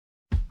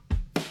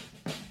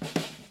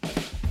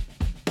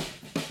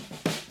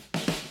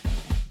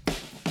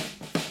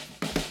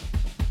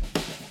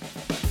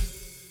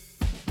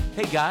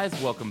Hey guys,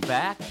 welcome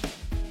back.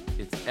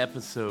 It's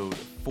episode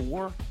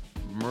 4,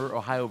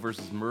 Ohio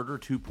vs. Murder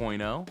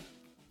 2.0.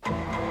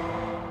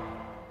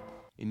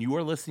 And you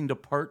are listening to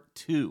part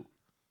 2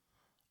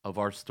 of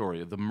our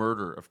story of the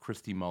murder of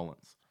Christy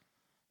Mullins.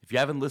 If you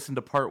haven't listened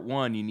to part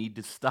 1, you need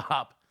to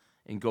stop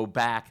and go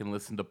back and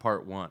listen to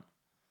part 1.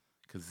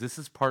 Because this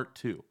is part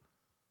 2.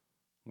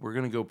 We're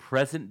going to go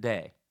present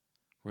day.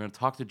 We're going to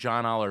talk to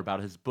John Oller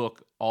about his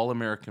book, All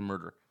American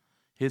Murder,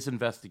 his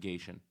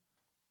investigation,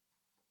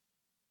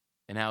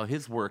 and how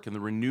his work in the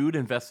renewed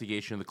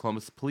investigation of the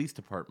Columbus Police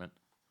Department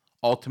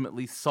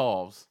ultimately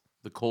solves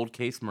the cold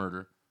case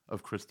murder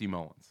of Christy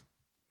Mullins.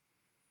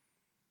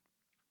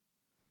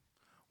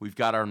 We've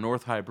got our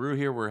North High Brew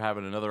here. We're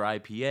having another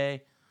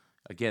IPA.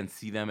 Again,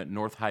 see them at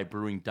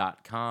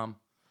northhighbrewing.com.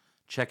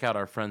 Check out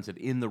our friends at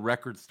In the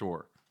Record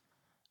Store,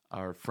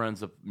 our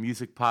friends of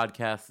music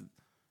podcasts,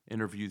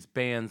 interviews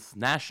bands,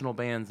 national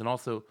bands, and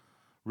also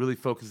really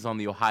focuses on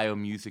the Ohio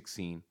music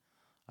scene.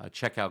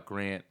 Check out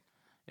Grant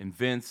and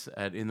Vince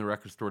at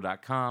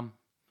intherecordstore.com.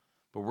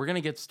 But we're going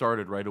to get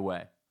started right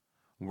away.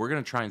 We're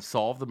going to try and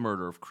solve the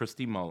murder of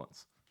Christy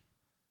Mullins.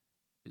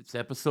 It's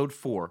episode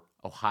 4,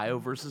 Ohio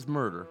vs.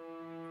 Murder,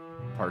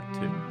 part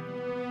 2.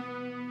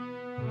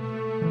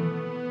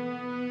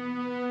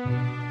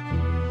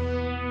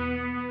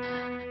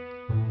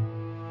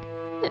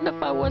 And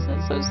if I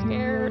wasn't so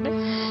scared of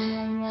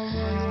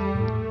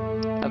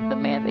the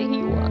man that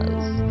he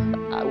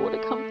was, I would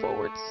have come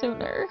forward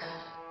sooner.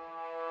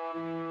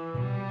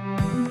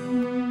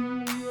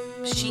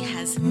 She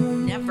has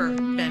never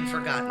been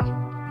forgotten.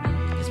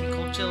 It gives me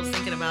cold chills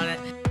thinking about it.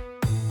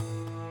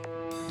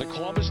 The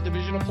Columbus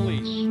Division of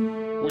Police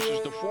wishes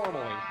to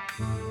formally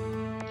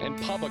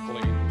and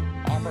publicly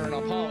offer an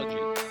apology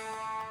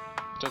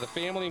to the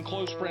family and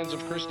close friends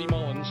of Christy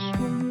Mullins.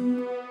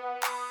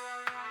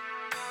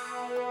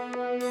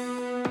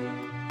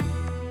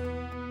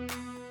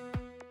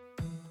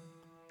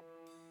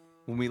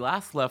 When we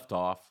last left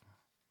off,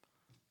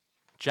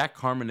 Jack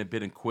Carmen had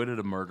been acquitted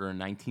of murder in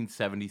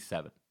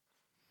 1977.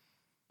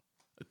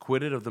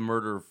 Acquitted of the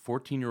murder of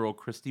 14-year-old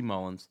Christy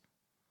Mullins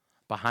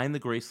behind the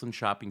Graceland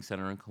Shopping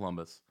Center in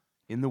Columbus,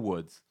 in the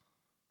woods,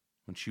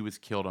 when she was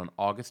killed on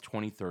August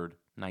 23rd,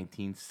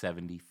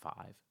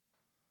 1975.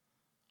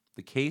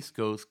 The case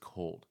goes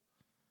cold,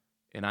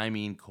 and I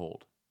mean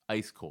cold,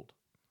 ice cold.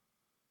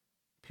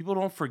 People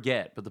don't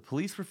forget, but the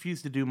police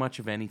refuse to do much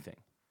of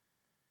anything.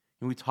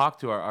 And we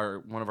talked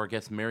to one of our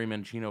guests, Mary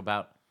Mendocino,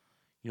 about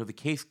the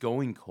case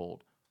going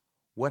cold.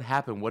 What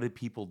happened? What did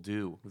people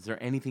do? Was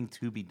there anything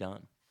to be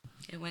done?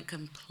 It went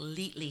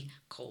completely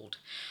cold.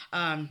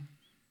 And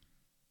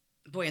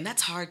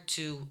that's hard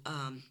to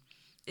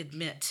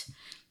admit,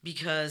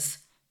 because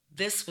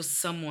this was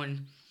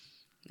someone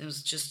that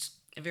was just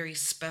a very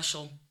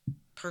special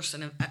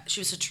person. She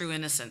was a true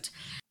innocent.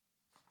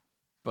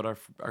 But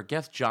our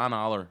guest, John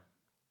Oller,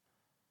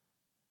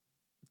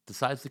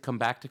 decides to come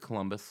back to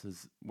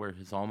Columbus, where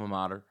his alma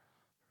mater.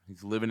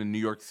 He's living in New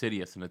York City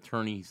as an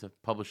attorney. He's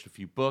published a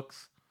few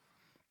books.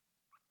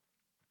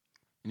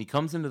 And he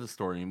comes into the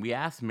story, and we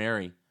asked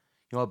Mary,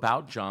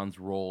 about John's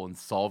role in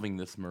solving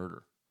this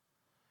murder,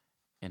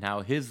 and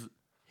how his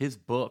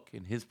book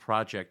and his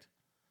project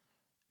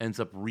ends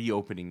up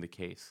reopening the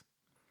case.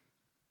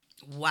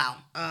 Wow.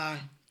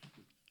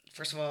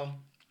 First of all,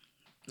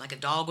 like a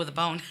dog with a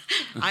bone,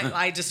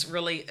 I just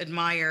really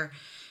admire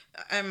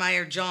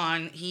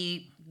John.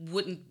 He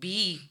wouldn't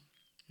be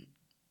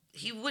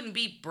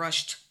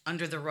brushed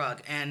under the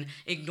rug and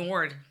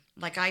ignored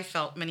like I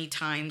felt many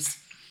times.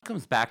 He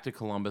comes back to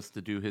Columbus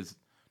to do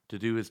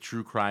his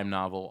true crime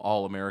novel,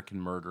 All American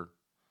Murder.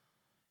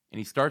 And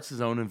he starts his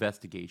own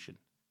investigation.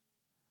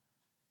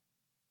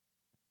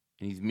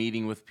 And he's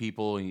meeting with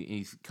people, and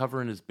he's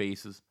covering his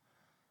bases.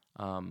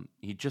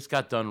 He just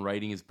got done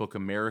writing his book,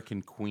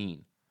 American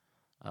Queen,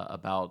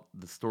 about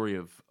the story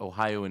of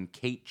Ohioan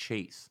Kate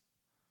Chase,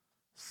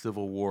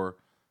 Civil War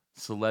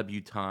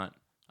celebutante,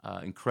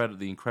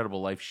 the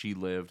incredible life she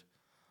lived.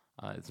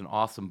 It's an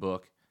awesome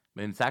book.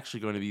 And it's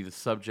actually going to be the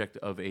subject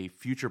of a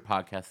future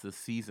podcast this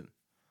season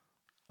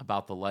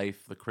about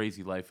the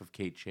crazy life of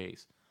Kate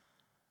Chase.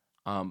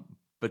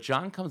 But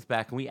John comes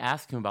back, and we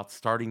ask him about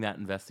starting that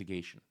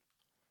investigation.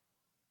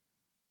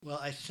 Well,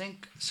 I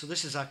think, so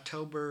this is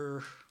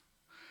October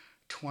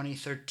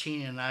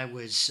 2013, and I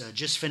was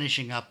just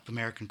finishing up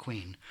American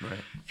Queen, right,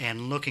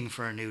 and looking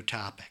for a new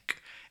topic.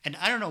 And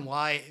I don't know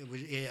why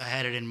I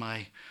had it in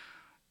my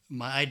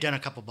I'd done a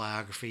couple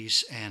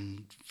biographies,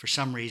 and for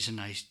some reason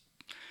I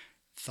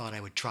thought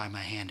I would try my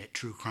hand at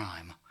true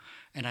crime.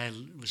 And I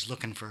was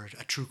looking for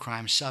a true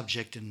crime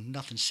subject, and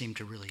nothing seemed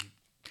to really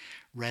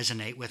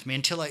resonate with me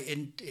until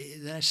then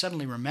I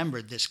suddenly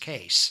remembered this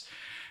case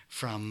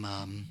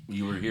from...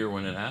 you were here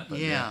when it happened.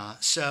 Yeah,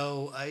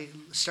 so I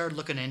started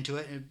looking into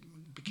it and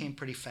became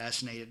pretty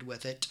fascinated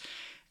with it.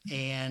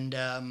 And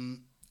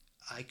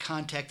I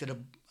contacted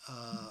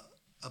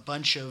a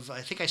bunch of... I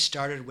think I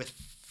started with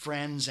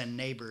friends and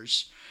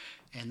neighbors,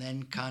 and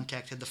then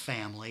contacted the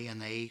family,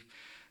 and they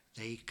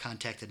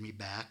contacted me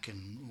back,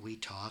 and we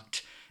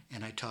talked.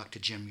 and I talked to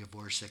Jim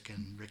Javorcik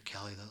and Rick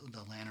Kelly, the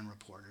Lannan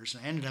reporters.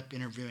 And I ended up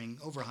interviewing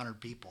over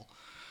 100 people,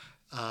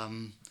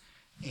 and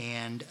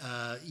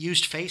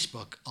used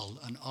Facebook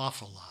an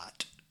awful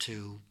lot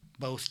to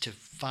both to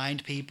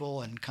find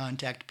people and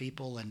contact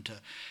people and to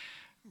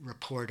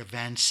report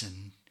events,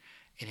 and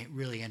it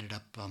really ended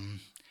up.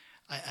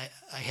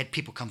 I had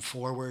people come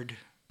forward.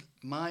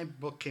 My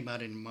book came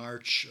out in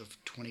March of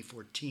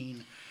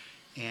 2014,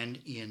 and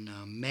in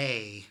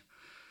May,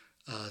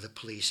 the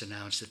police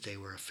announced that they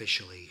were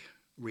officially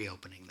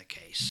reopening the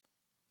case.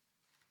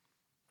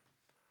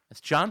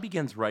 As John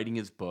begins writing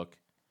his book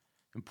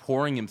and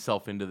pouring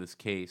himself into this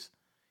case,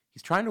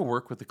 he's trying to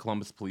work with the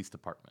Columbus Police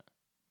Department.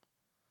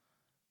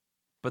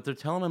 But they're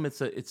telling him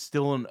it's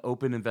still an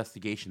open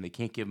investigation. They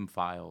can't give him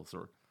files,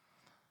 or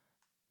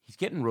he's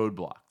getting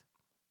roadblocked.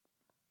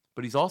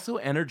 But he's also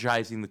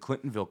energizing the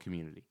Clintonville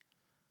community.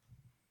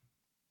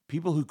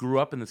 People who grew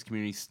up in this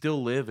community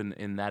still live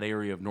in that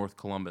area of North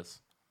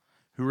Columbus,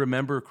 who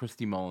remember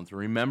Christy Mullins, or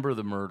remember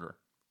the murder.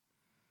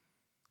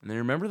 And they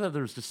remember that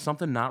there's just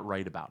something not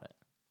right about it.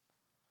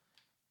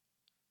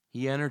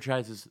 He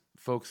energizes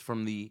folks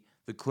from the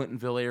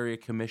Clintonville Area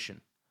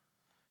Commission,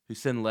 who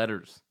send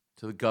letters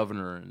to the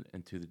governor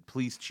and to the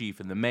police chief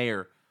and the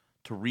mayor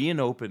to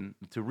reopen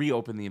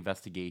the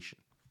investigation.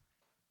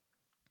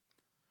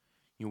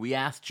 We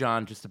asked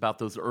John just about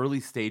those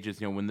early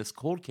stages, when this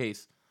cold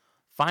case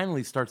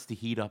finally starts to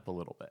heat up a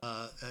little bit.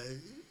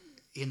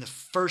 In the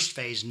first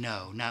phase,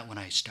 no, not when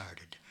I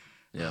started.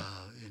 Yeah.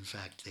 In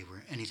fact, they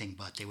were anything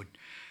but.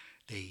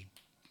 They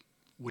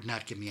would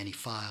not give me any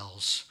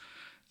files.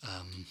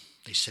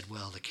 They said,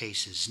 well, the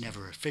case has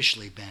never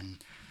officially been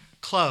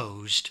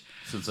closed.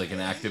 So it's like an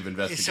active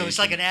investigation. So it's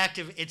like an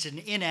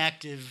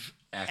inactive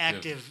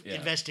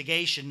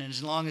investigation, and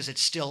as long as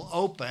it's still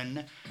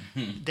open,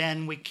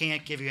 then we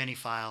can't give you any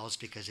files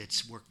because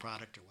it's work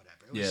product or whatever.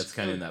 It's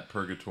kind of in that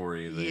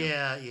purgatory.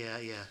 Yeah.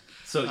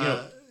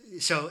 So,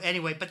 So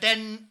anyway, but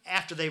then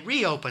after they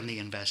reopened the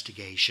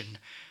investigation,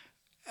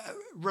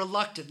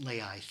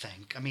 reluctantly, I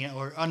think,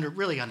 or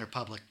under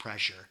public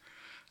pressure,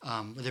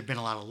 there have been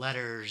a lot of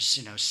letters,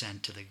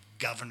 sent to the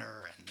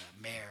governor and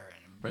the mayor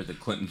and right, the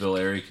Clintonville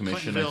Area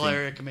Commission.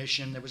 Area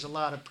Commission. There was a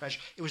lot of pressure.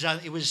 It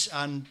was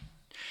on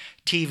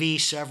TV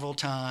several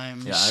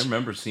times. Yeah, I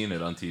remember seeing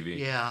it on TV.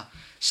 Yeah.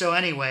 So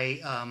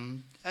anyway,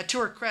 to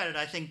her credit,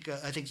 I don't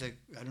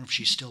know if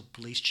she's still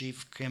police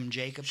chief, Kim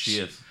Jacobs. She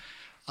is.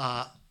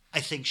 I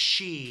think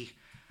she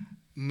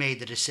made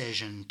the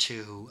decision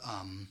to,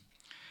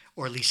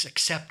 or at least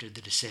accepted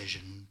the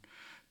decision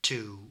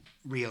to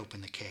reopen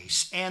the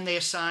case. And they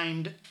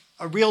assigned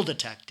a real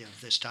detective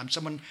this time,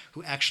 someone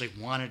who actually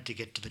wanted to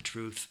get to the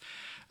truth,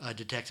 a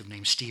detective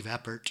named Steve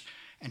Eppert.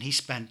 And he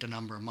spent a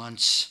number of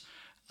months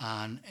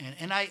on,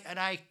 and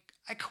I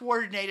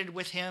coordinated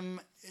with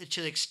him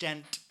to the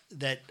extent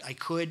that I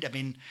could.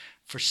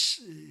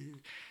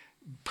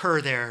 Per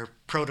their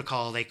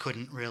protocol, they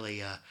couldn't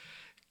really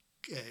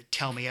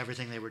tell me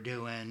everything they were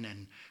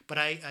doing, but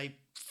I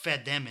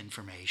fed them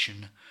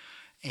information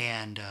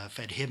and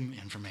fed him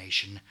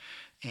information,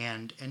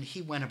 and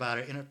he went about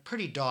it in a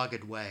pretty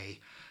dogged way,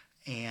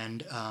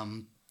 and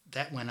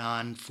that went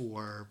on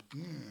for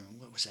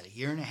a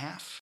year and a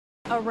half.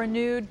 A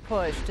renewed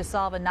push to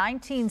solve a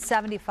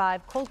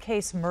 1975 cold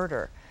case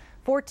murder.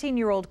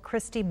 14-year-old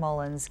Christy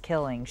Mullins'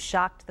 killing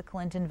shocked the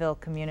Clintonville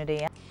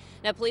community.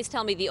 Now, police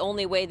tell me the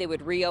only way they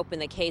would reopen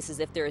the case is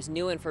if there is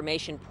new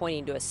information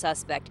pointing to a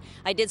suspect.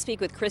 I did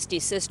speak with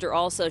Christy's sister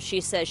also.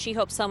 She says she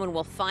hopes someone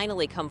will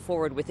finally come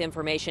forward with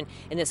information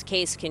and this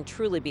case can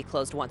truly be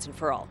closed once and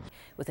for all.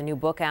 With a new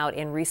book out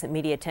and recent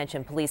media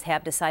attention, police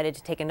have decided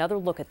to take another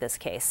look at this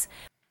case.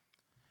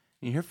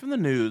 You hear from the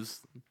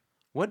news,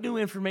 what new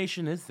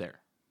information is there?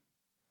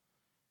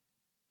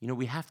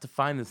 We have to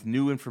find this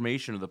new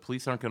information or the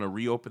police aren't going to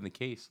reopen the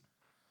case.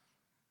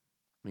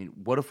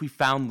 What if we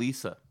found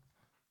Lisa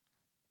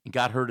and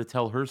got her to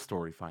tell her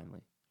story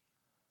finally?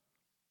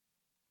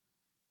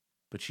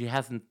 But she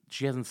hasn't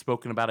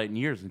spoken about it in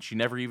years, and she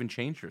never even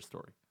changed her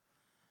story.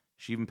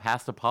 She even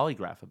passed a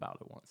polygraph about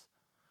it once.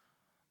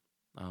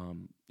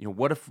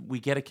 What if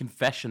we get a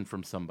confession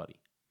from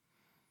somebody?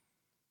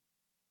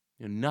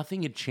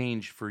 Nothing had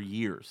changed for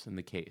years in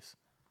the case.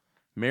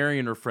 Mary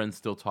and her friends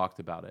still talked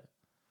about it.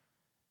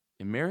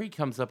 And Mary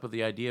comes up with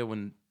the idea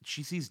when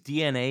she sees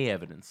DNA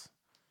evidence.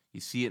 You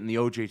see it in the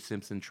O.J.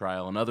 Simpson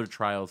trial and other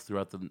trials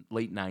throughout the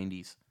late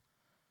 90s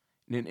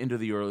and into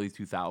the early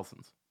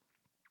 2000s.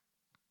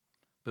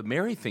 But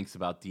Mary thinks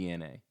about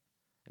DNA,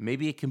 and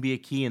maybe it can be a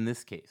key in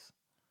this case.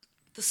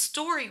 The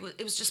story,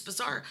 it was just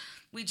bizarre.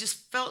 We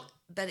just felt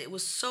that it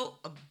was so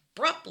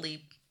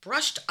abruptly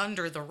brushed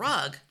under the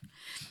rug.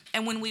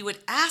 And when we would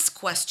ask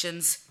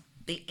questions,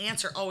 the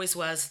answer always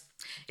was,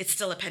 it's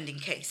still a pending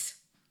case.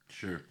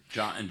 Sure.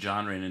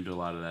 John ran into a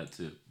lot of that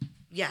too.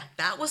 Yeah,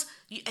 that was,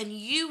 and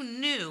you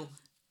knew,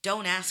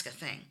 don't ask a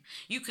thing.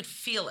 You could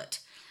feel it.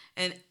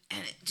 And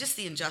just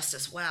the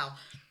injustice, wow.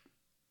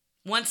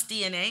 Once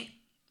DNA,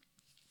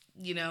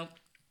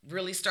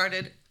 really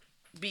started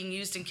being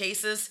used in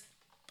cases,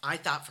 I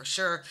thought for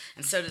sure,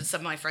 and so did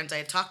some of my friends I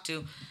had talked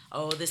to,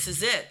 oh, this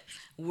is it.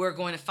 We're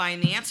going to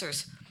find the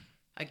answers.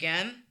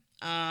 Again,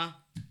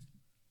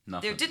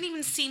 Nothing. there didn't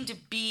even seem to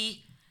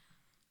be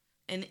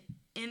an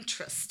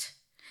interest.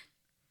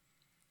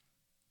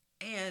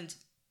 And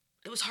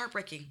it was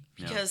heartbreaking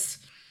because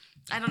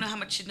I don't know how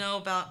much you know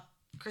about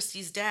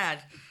Christy's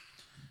dad.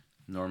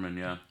 Norman,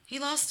 yeah. He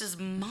lost his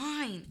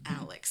mind,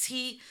 Alex.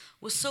 He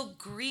was so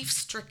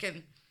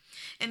grief-stricken.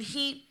 And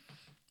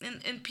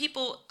and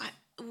people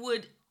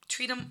would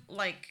treat him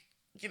like,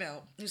 he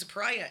was a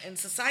pariah in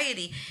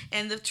society.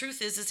 And the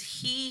truth is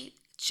he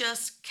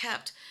just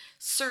kept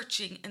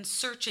searching and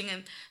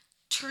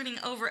turning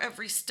over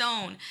every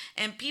stone.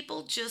 And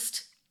people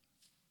just,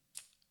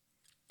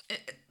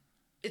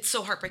 it's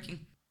so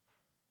heartbreaking.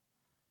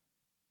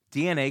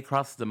 DNA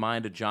crosses the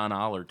mind of John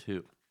Oller,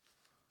 too.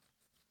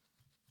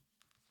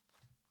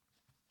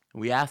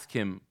 We asked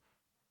him,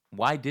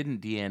 why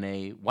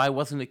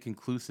wasn't it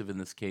conclusive in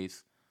this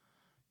case?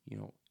 It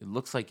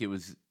looks like it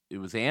was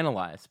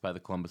analyzed by the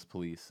Columbus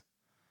police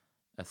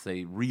as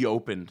they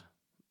reopened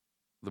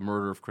the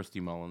murder of Christy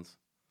Mullins.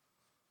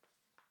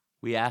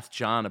 We asked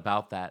John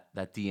about that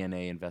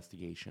DNA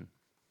investigation.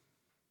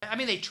 I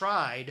mean, they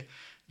tried.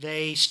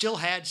 They still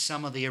had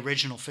some of the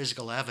original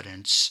physical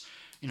evidence,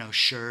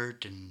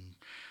 shirt and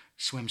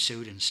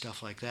swimsuit and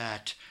stuff like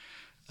that.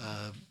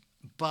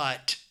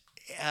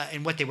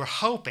 And what they were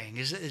hoping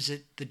is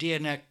that the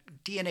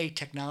DNA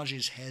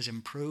technology has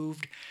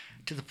improved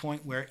to the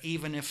point where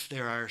even if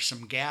there are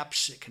some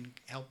gaps, it can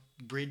help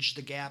bridge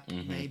the gap,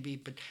 maybe.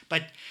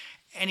 But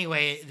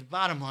anyway, the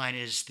bottom line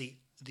is the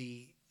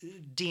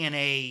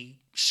DNA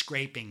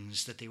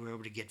scrapings that they were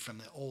able to get from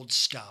the old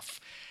stuff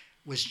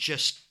was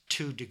just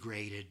too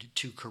degraded,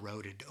 too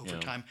corroded over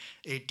time.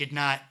 It did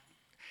not.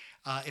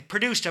 It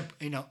produced a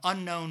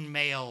unknown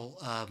male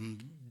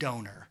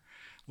donor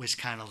was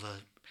kind of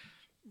the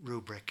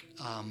rubric,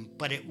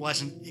 but it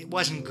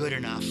wasn't good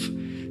enough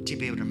to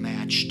be able to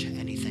match to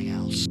anything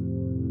else.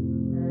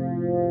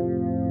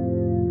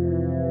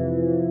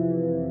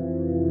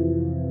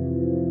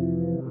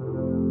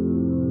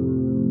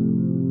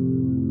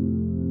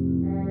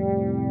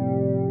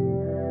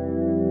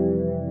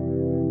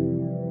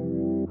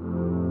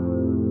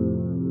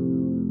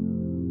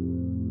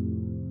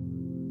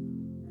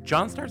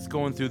 John starts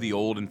going through the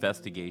old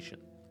investigation,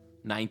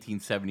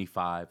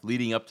 1975,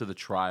 leading up to the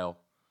trial.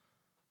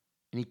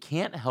 And he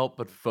can't help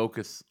but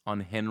focus on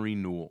Henry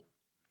Newell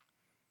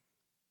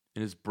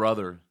and his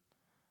brother,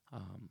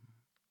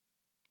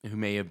 who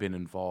may have been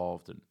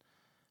involved.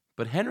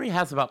 But Henry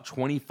has about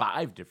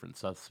 25 different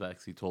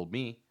suspects, he told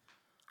me.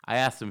 I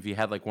asked him if he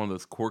had like one of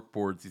those cork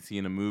boards you see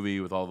in a movie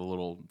with all the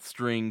little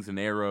strings and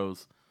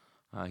arrows.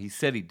 He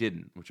said he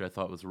didn't, which I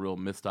thought was a real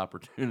missed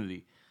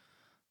opportunity.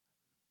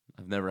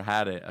 I've never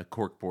had a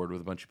cork board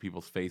with a bunch of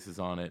people's faces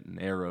on it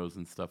and arrows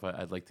and stuff.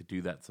 I'd like to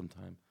do that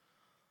sometime.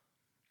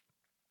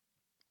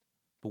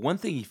 But one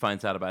thing he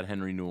finds out about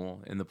Henry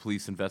Newell in the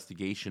police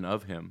investigation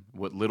of him,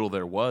 what little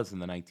there was in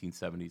the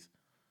 1970s,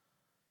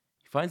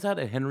 he finds out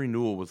that Henry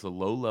Newell was a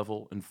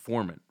low-level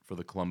informant for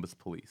the Columbus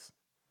police.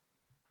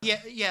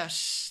 Yeah,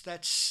 yes,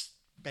 that's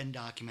been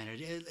documented.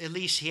 He had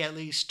at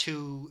least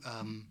two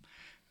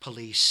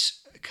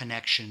police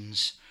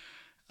connections.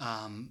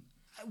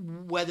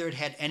 Whether it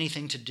had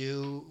anything to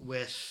do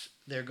with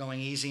their going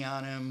easy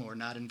on him or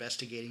not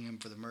investigating him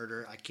for the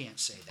murder, I can't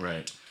say that.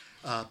 Right.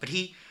 But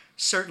he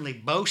certainly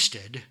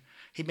boasted.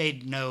 He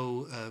made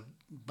no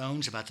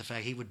bones about the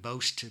fact he would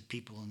boast to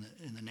people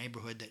in the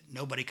neighborhood that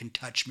nobody can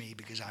touch me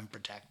because I'm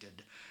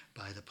protected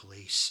by the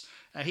police.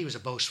 He was a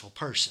boastful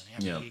person.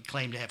 He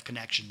claimed to have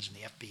connections in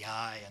the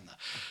FBI and the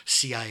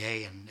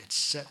CIA and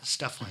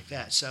stuff like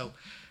that. So,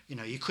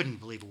 you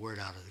couldn't believe a word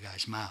out of the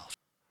guy's mouth.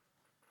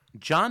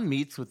 John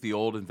meets with the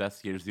old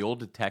investigators, the old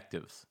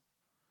detectives,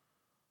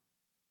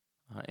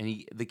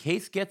 and the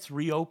case gets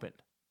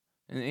reopened,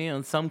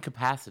 in some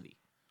capacity.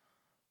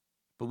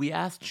 But we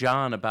asked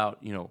John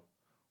about,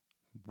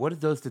 what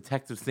did those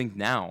detectives think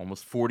now,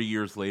 almost 40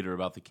 years later,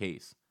 about the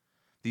case?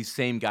 These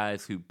same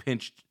guys who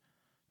pinched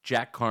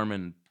Jack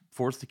Carman,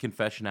 forced a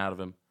confession out of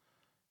him,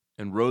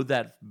 and rode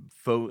that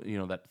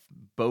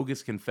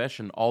bogus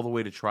confession all the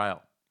way to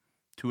trial,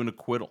 to an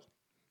acquittal.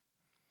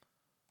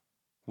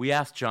 We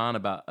asked John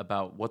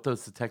about what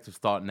those detectives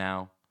thought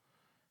now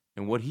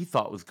and what he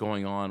thought was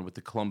going on with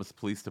the Columbus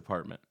Police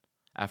Department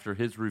after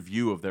his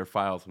review of their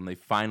files when they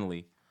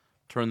finally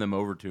turned them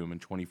over to him in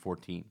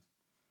 2014.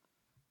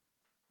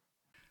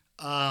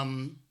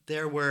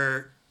 There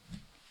were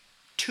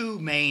two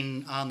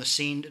main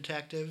on-the-scene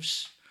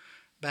detectives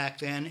back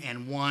then,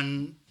 and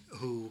one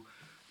who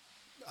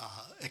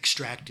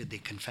extracted the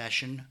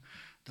confession.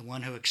 The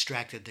one who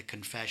extracted the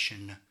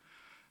confession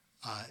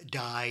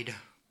died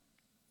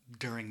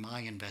during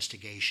my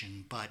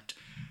investigation, but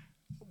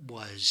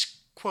was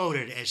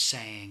quoted as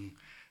saying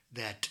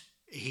that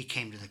he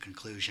came to the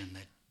conclusion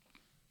that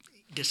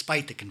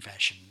despite the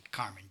confession,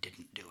 Carman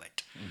didn't do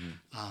it.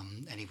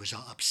 Mm-hmm. And he was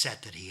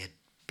upset that he had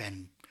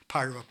been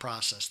part of a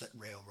process that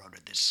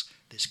railroaded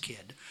this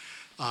kid.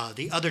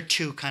 The other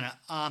two kind of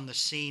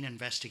on-the-scene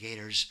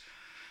investigators,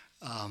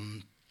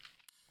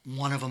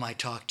 one of them I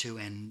talked to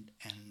and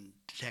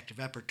Detective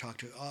Eppert talked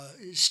to,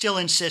 still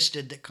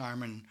insisted that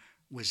Carmen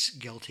was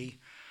guilty.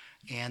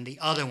 And the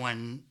other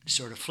one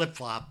sort of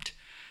flip-flopped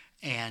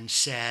and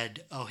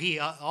said, he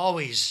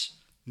always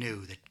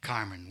knew that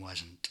Carmen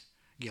wasn't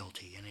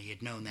guilty, and he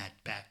had known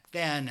that back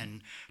then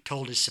and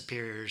told his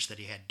superiors that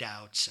he had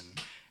doubts,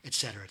 and et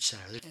cetera, et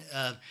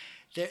cetera.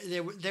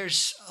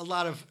 There's a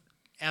lot of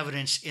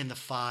evidence in the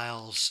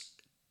files,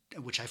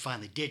 which I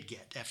finally did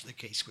get after the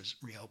case was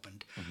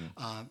reopened,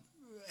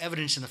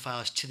 evidence in the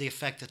files to the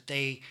effect that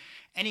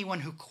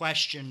anyone who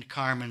questioned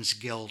Carmen's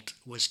guilt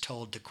was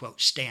told to,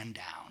 quote, stand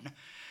down,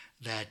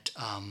 that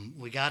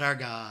we got our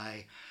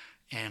guy,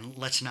 and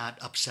let's not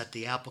upset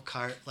the apple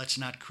cart. Let's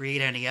not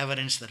create any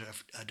evidence that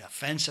a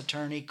defense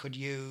attorney could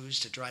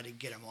use to try to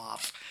get him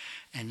off.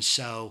 And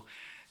so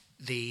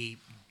the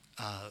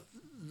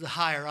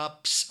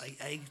higher-ups,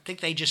 I think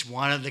they just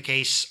wanted the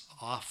case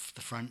off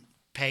the front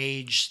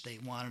page. They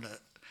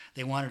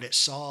wanted it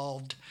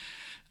solved,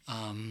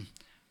 and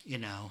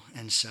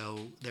so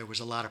there was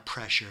a lot of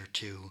pressure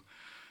to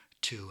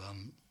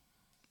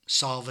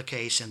solve the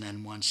case, and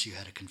then once you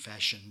had a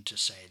confession to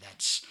say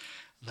that's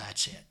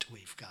it,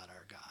 we've got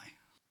our guy.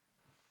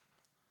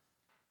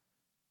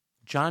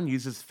 John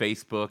uses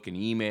Facebook and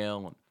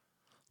email and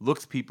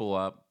looks people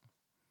up.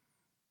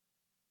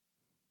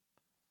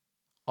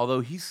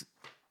 Although he's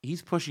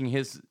pushing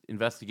his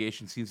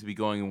investigation seems to be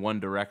going in one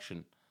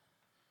direction,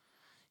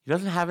 he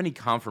doesn't have any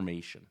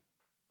confirmation.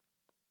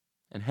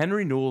 And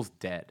Henry Newell's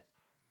dead.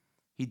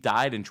 He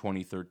died in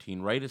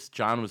 2013, right as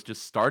John was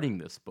just starting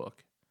this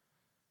book.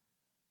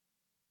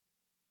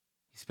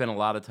 He spent a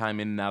lot of time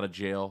in and out of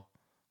jail.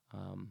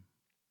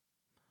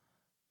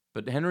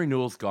 But Henry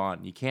Newell's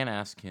gone. You can't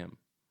ask him.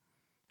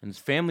 And his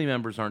family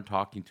members aren't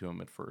talking to him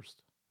at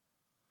first.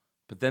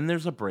 But then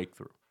there's a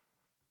breakthrough.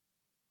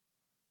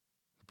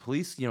 The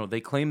police, they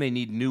claim they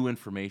need new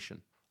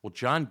information. Well,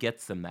 John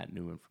gets them that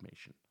new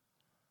information.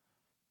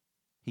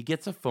 He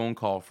gets a phone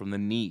call from the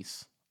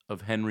niece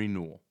of Henry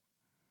Newell.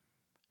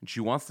 And she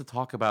wants to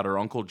talk about her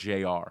uncle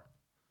J.R.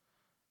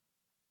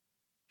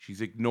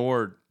 She's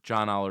ignored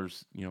John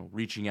Oller's,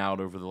 reaching out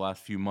over the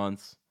last few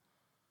months.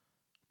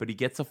 But he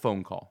gets a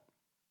phone call.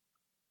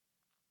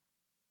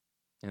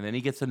 And then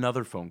he gets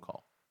another phone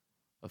call.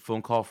 A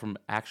phone call from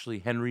actually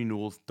Henry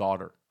Newell's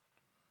daughter.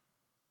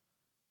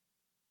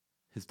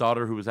 His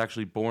daughter, who was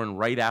actually born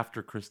right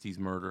after Christie's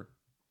murder.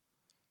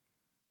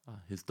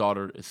 His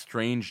daughter,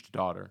 estranged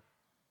daughter,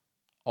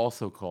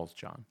 also calls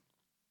John.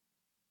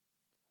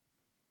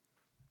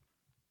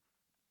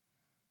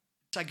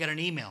 I got an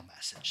email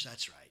message,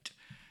 that's right.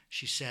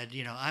 She said,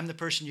 I'm the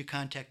person you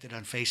contacted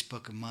on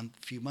Facebook a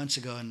few months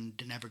ago and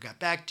never got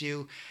back to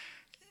you.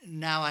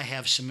 Now I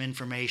have some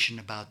information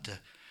about the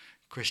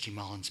Christy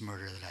Mullins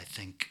murder that I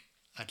think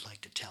I'd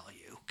like to tell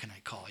you. Can I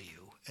call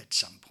you at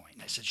some point?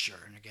 And I said, sure.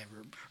 And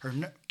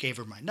I gave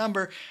her my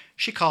number.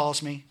 She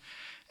calls me,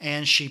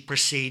 and she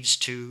proceeds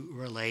to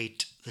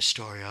relate the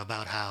story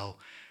about how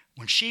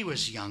when she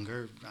was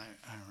younger,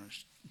 I don't know,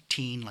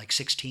 teen, like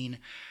 16,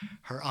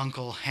 her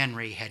uncle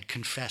Henry had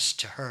confessed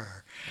to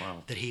her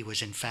that he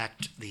was in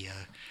fact the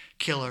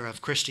killer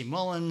of Christy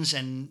Mullins,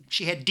 and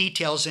she had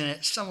details in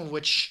it, some of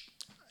which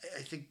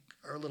I think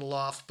are a little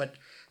off, but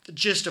the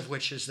gist of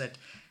which is that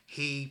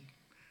he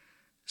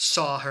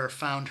saw her,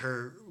 found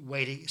her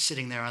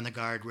sitting there on the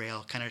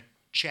guardrail, kind of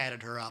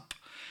chatted her up,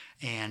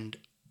 and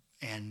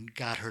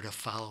got her to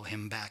follow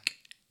him back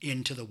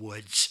into the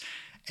woods,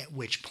 at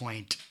which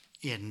point,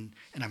 and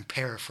I'm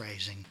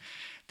paraphrasing,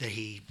 that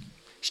he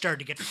started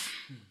to get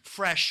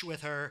fresh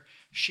with her.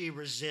 She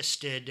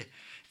resisted,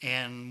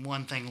 and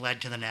one thing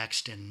led to the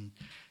next, and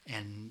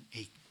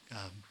he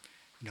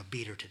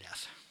beat her to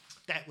death.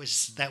 That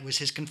was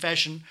his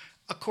confession,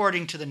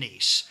 according to the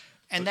niece,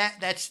 and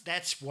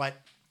that's what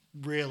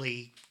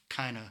really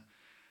kind of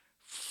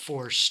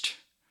forced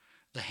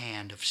the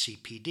hand of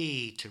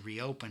CPD to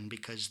reopen,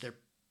 because their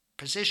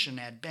position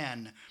had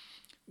been,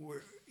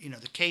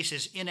 the case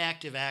is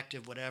inactive,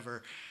 active,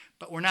 whatever,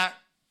 but we're not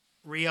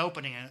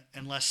reopening it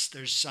unless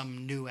there's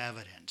some new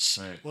evidence.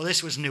 Right. Well,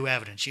 this was new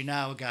evidence. You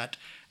now got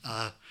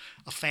a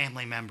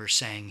family member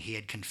saying he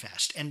had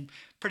confessed. And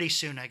pretty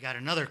soon I got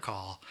another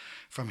call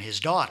from his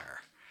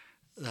daughter,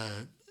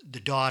 the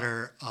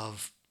daughter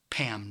of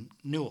Pam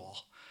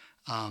Newell,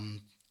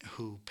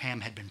 who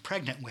Pam had been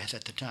pregnant with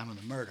at the time of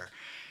the murder.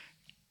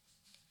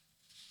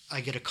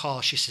 I get a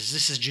call. She says,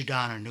 this is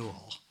Judonna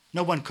Newell.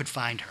 No one could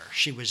find her.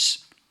 She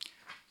was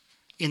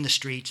in the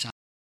streets.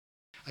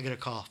 I get a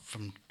call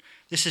from,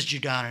 this is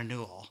Judonna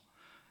Newell.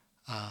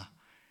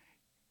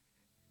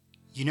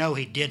 You know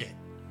he did it,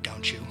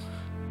 don't you?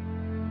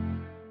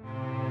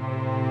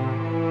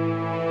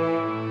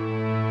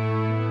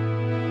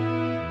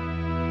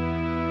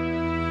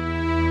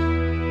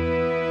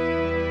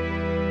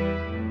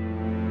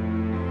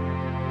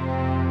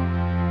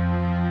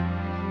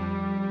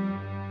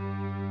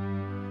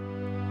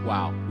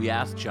 Wow, we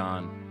asked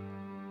John,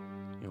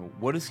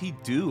 what does he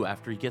do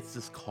after he gets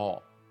this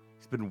call?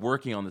 He's been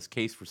working on this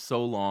case for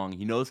so long.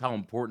 He knows how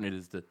important it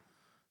is to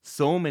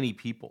so many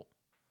people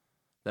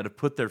that have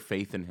put their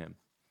faith in him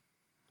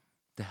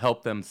to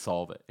help them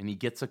solve it. And he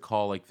gets a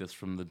call like this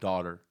from the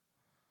daughter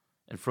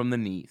and from the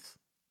niece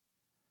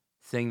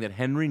saying that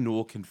Henry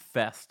Newell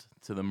confessed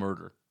to the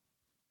murder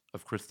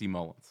of Christy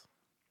Mullins.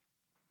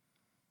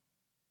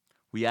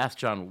 We asked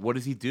John, what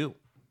does he do?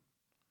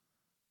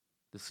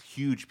 This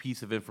huge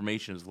piece of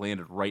information has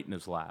landed right in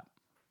his lap.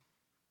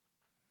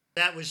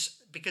 That was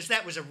because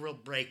that was a real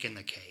break in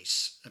the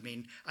case. I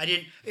mean, I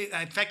didn't.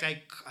 In fact,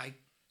 I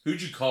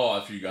Who'd you call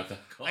after you got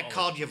that call? I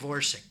called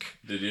Yavorsik.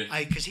 Did you?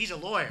 Because he's a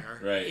lawyer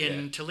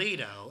in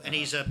Toledo, and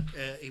he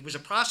was a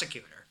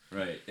prosecutor.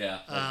 Right. Yeah.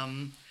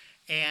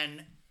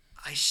 And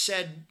I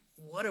said,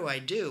 "What do I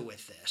do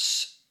with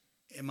this?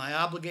 Am I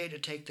obligated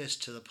to take this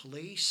to the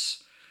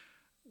police?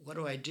 What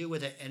do I do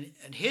with it?"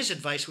 And his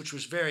advice, which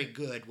was very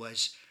good,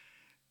 was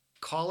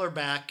call her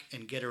back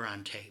and get her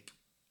on tape.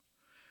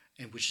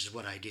 And which is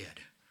what I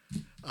did,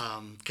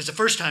 because the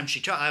first time she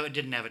talked, I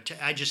didn't have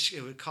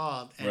it would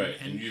call.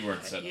 And you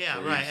weren't set up.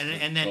 Yeah, right.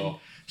 And then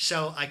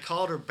so I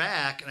called her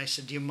back and I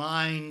said, "Do you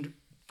mind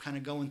kind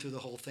of going through the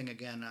whole thing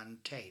again on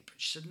tape?"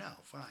 She said, "No,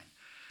 fine."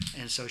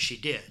 And so she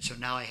did. So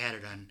now I had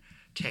it on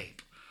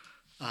tape.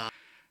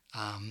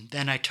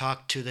 Then I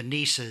talked to the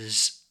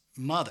niece's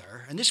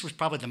mother, and this was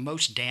probably the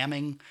most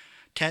damning.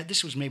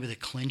 This was maybe the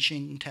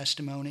clinching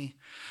testimony.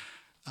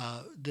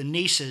 The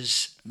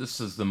niece's... This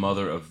is the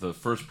mother of the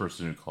first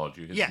person who called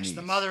you, his niece.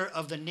 The mother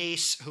of the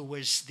niece who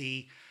was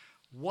the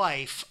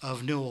wife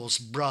of Newell's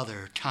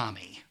brother,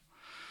 Tommy,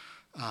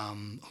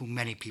 who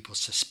many people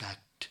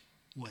suspect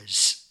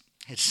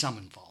had some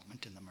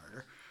involvement in the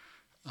murder,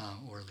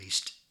 or at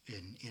least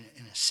in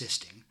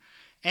assisting.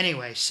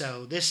 Anyway,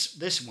 so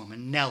this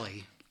woman,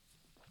 Nellie,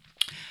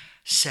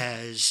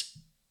 says...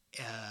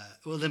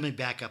 well, let me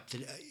back up.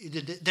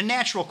 The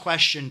natural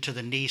question to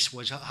the niece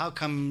was, how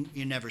come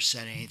you never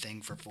said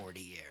anything for 40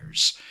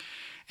 years?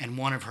 And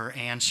one of her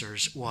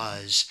answers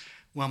was,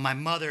 well, my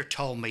mother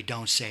told me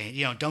don't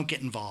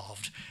get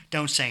involved.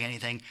 Don't say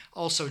anything.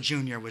 Also,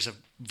 Junior was a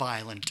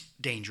violent,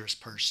 dangerous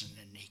person,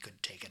 and he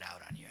could take it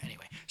out on you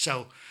anyway.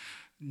 So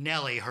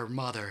Nellie, her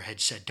mother, had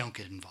said, don't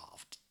get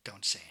involved.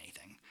 Don't say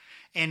anything.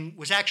 And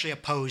was actually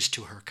opposed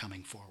to her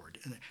coming forward.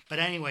 But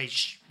anyway,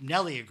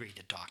 Nellie agreed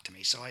to talk to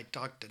me. So I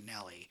talked to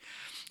Nellie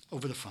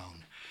over the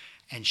phone.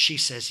 And she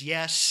says,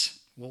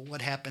 yes. Well,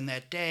 what happened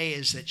that day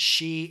is that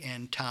she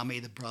and Tommy,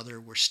 the brother,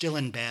 were still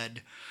in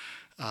bed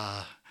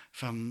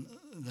from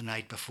the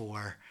night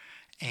before.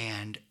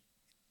 And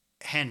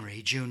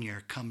Henry, Jr.,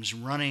 comes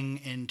running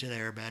into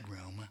their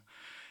bedroom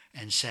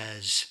and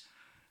says,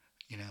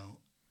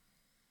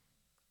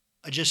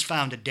 I just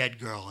found a dead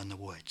girl in the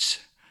woods.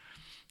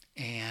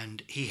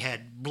 And he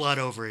had blood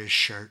over his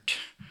shirt.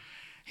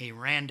 He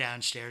ran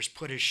downstairs,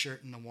 put his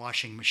shirt in the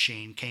washing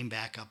machine, came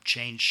back up,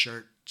 changed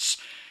shirts,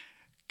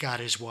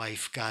 got his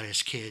wife, got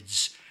his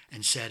kids,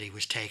 and said he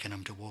was taking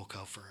them to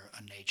Woco for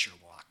a nature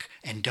walk.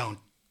 And don't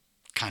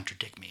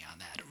contradict me on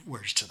that.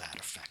 Words to that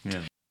effect.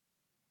 Yeah.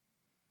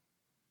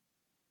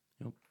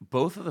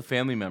 Both of the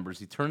family members,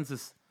 he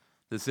turns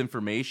this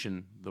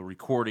information, the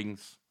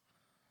recordings,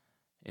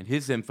 and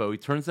his info, he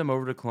turns them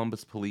over to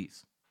Columbus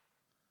police.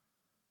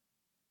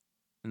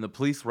 And the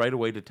police right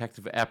away,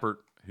 Detective Eppert,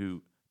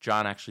 who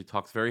John actually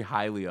talks very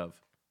highly of,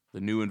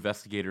 the new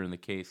investigator in the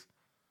case,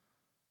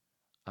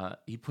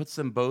 he puts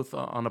them both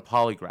on a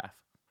polygraph,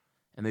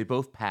 and they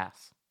both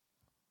pass.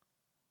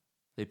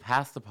 They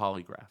pass the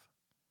polygraph,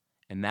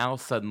 and now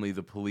suddenly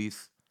the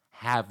police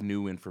have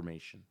new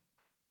information.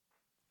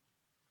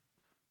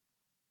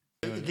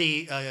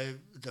 The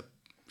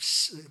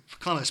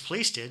Columbus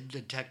police did,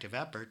 Detective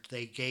Eppert,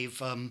 they gave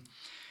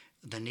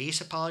the niece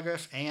a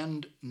polygraph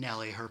and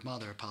Nellie, her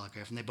mother, a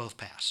polygraph, and they both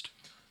passed.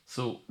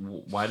 So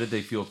why did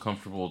they feel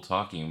comfortable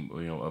talking,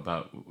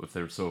 about if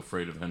they were so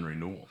afraid of Henry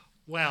Newell?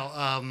 Well,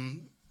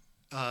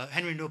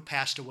 Henry Newell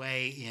passed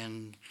away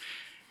in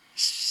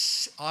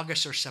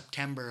August or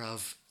September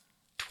of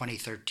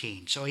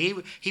 2013. So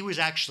he was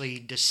actually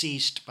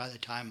deceased by the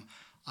time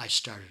I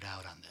started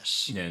out on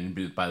this. Yeah,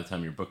 and by the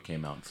time your book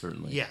came out,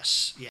 certainly.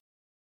 Yes, yeah.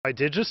 I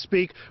did just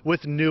speak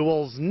with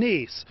Newell's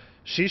niece.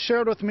 She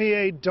shared with me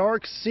a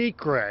dark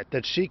secret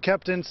that she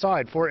kept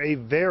inside for a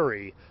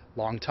very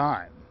long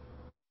time.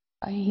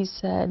 He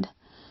said,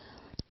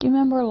 do you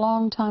remember a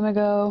long time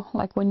ago,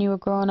 like when you were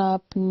growing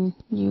up and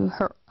you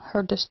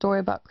heard the story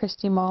about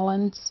Christy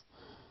Mullins?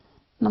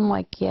 And I'm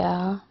like,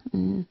 yeah.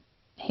 And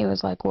he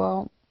was like,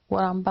 well,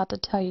 what I'm about to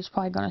tell you is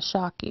probably going to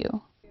shock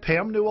you.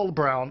 Pam Newell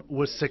Brown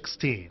was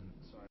 16.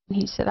 And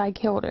he said, I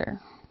killed her.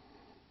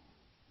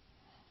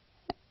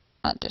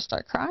 I just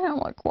started crying. I'm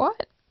like,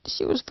 what?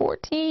 She was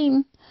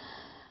 14.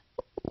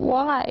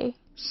 Why?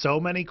 So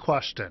many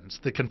questions.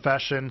 The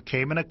confession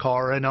came in a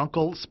car, an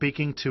uncle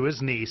speaking to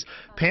his niece.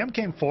 Pam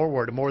came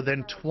forward more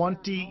than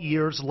 20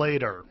 years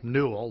later.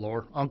 Newell,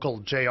 or Uncle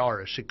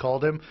JR as she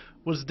called him,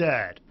 was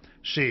dead.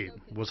 She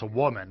was a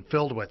woman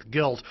filled with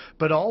guilt,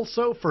 but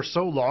also for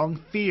so long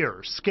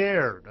fear,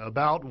 scared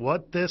about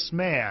what this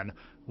man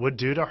would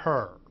do to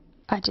her.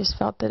 I just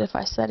felt that if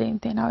I said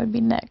anything, I would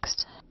be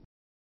next.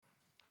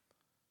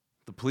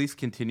 The police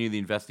continue the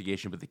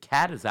investigation, but the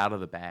cat is out of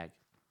the bag.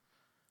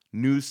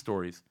 News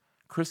stories,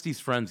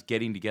 Christy's friends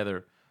getting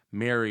together,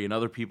 Mary and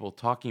other people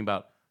talking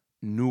about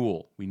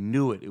Newell. We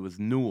knew it. It was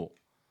Newell.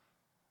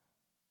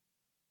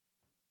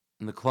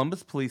 And the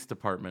Columbus Police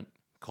Department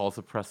calls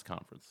a press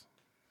conference.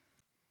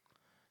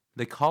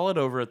 They call it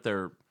over at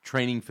their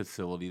training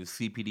facility, the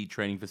CPD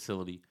training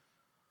facility,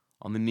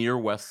 on the near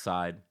west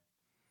side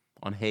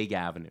on Hague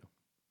Avenue.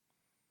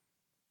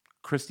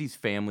 Christy's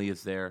family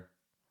is there,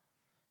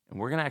 and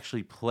we're going to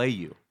actually play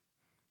you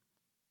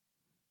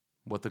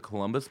what the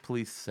Columbus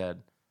police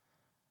said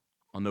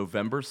on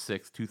November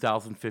 6,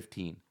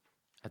 2015,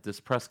 at this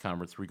press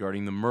conference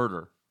regarding the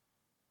murder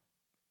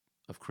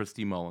of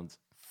Christy Mullins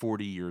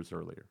 40 years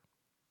earlier.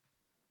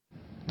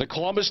 The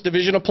Columbus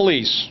Division of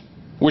Police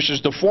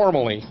wishes to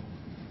formally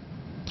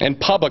and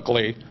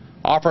publicly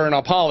offer an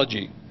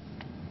apology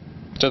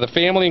to the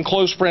family and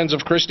close friends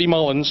of Christy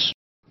Mullins.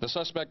 The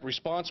suspect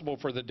responsible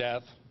for the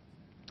death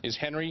is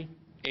Henry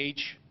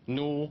H.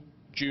 Newell,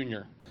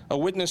 Jr. A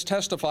witness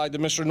testified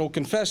that Mr. Newell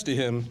confessed to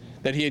him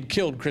that he had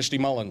killed Christy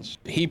Mullins.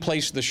 He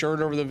placed the shirt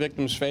over the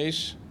victim's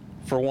face,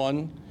 for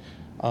one.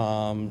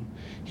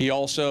 He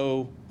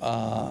also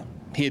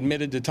he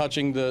admitted to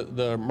touching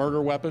the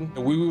murder weapon.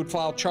 We would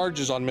file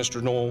charges on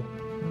Mr. Newell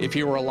if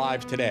he were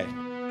alive today.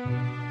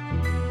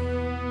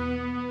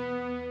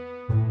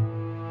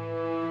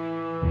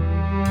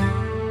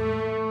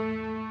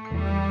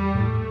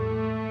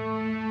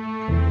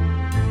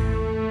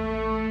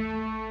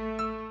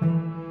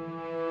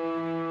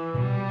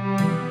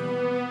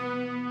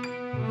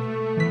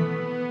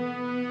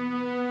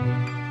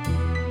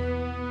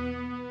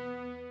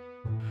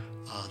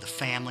 The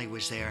family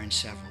was there and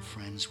several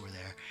friends were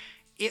there.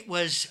 It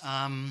was,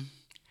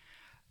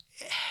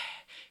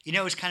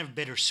 it was kind of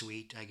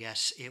bittersweet, I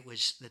guess. It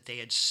was that they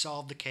had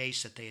solved the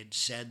case, that they had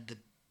said the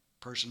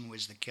person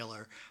was the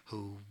killer,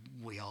 who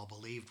we all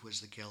believed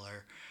was the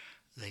killer.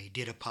 They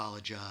did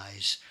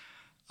apologize.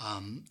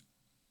 On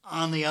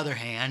the other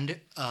hand,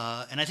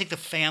 and I think the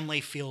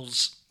family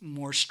feels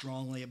more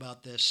strongly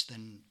about this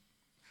than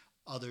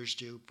others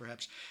do,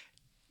 perhaps,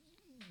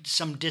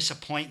 some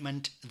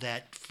disappointment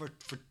that for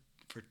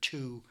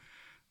two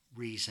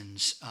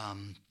reasons,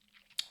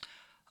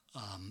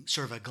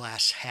 sort of a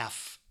glass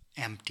half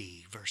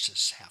empty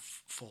versus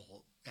half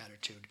full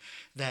attitude,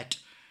 that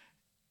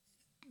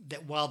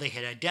while they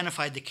had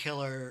identified the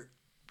killer,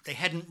 they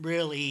hadn't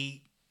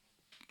really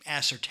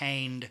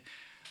ascertained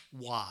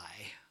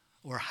why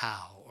or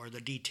how or the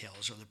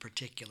details or the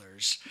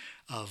particulars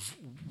of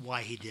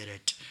why he did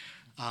it,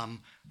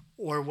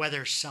 or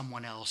whether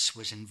someone else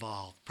was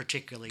involved,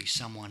 particularly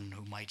someone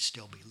who might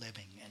still be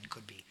living and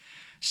could be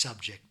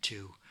subject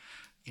to,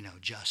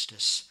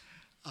 justice.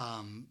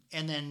 And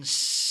then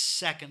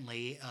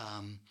secondly,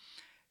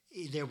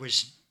 there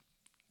was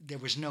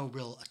no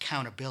real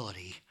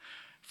accountability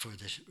for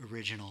the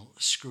original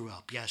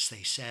screw-up. Yes,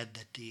 they said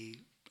that the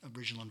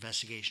original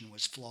investigation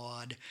was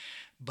flawed,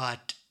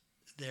 but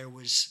there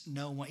was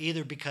no one,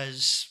 either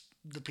because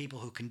the people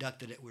who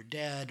conducted it were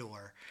dead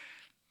or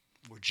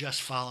were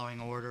just following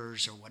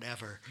orders or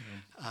whatever.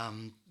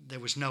 Mm-hmm. There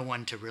was no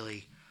one to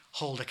really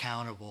hold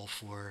accountable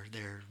for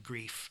their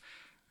grief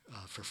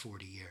for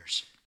 40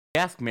 years. I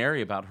asked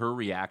Mary about her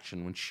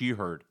reaction when she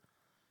heard,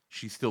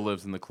 she still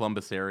lives in the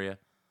Columbus area,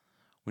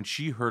 when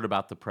she heard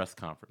about the press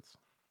conference.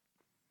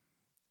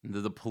 And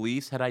that the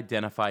police had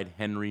identified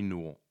Henry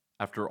Newell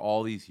after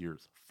all these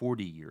years,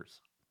 40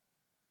 years.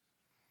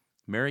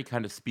 Mary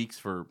kind of speaks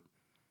for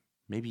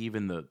maybe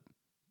even the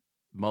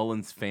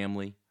Mullins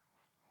family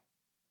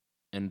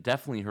and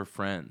definitely her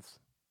friends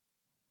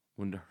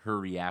when her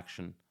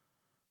reaction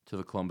to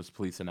the Columbus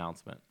police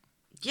announcement.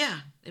 Yeah,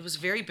 it was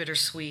very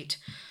bittersweet,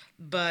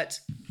 but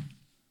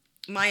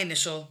my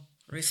initial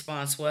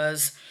response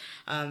was,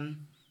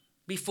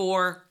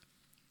 before,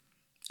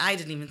 I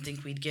didn't even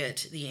think we'd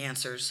get the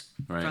answers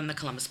from the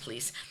Columbus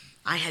police.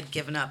 I had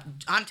given up.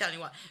 I'm telling you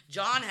what,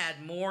 John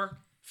had more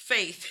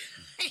faith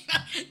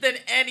than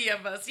any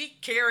of us. He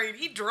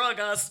drug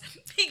us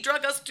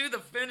to the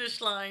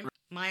finish line.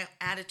 My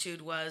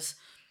attitude was,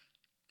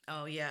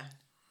 oh yeah,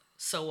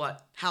 so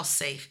what? How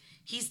safe?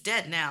 He's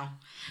dead now.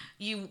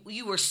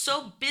 You were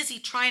so busy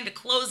trying to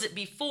close it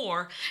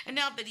before, and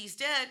now that he's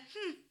dead,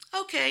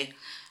 okay.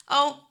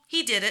 Oh,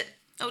 he did it.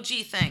 Oh,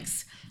 gee,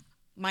 thanks.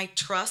 My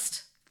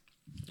trust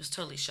was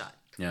totally shot.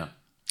 Yeah.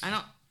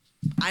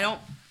 I don't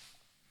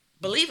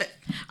believe it.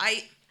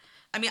 I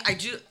mean, I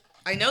do.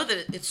 I know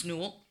that it's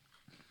Newell,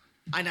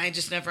 and I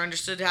just never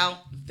understood how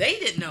they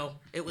didn't know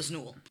it was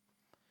Newell.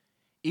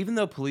 Even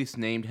though police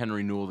named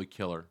Henry Newell the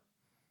killer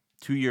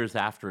 2 years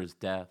after his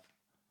death,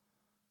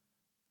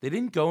 they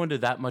didn't go into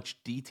that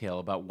much detail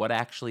about what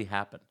actually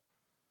happened.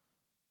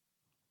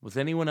 Was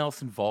anyone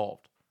else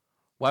involved?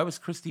 Why was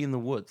Christy in the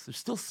woods? There's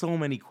still so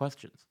many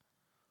questions.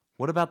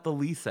 What about the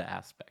Lisa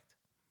aspect?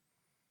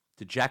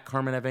 Did Jack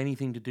Carmen have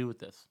anything to do with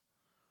this?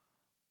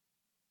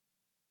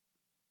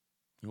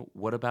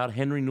 What about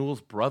Henry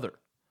Newell's brother,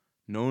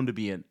 known to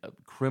be a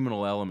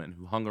criminal element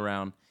who hung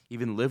around,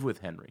 even lived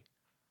with Henry,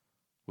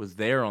 was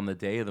there on the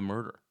day of the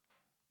murder.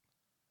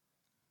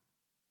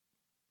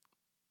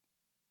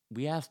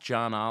 We asked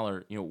John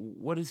Aller,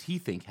 what does he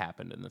think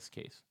happened in this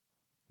case?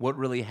 What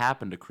really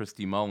happened to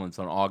Christy Mullins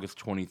on August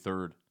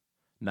 23rd,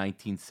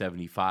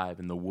 1975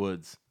 in the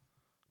woods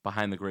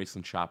behind the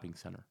Graceland Shopping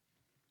Center?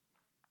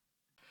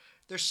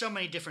 There's so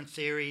many different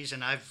theories,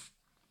 and I've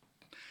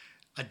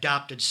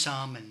adopted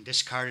some and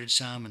discarded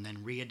some and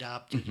then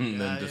readopted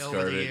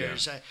over the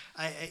years.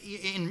 Yeah.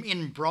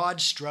 In broad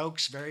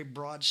strokes, very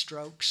broad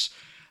strokes,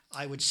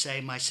 I would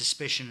say my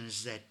suspicion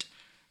is that,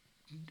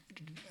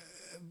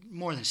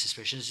 more than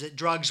suspicion, is that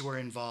drugs were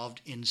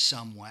involved in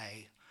some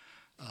way,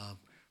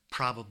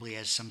 probably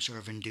as some sort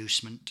of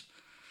inducement,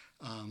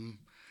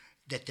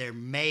 that there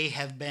may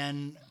have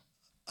been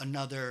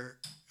another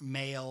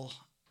male,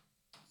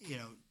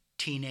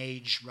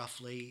 teenage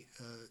roughly,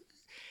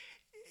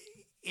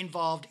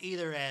 involved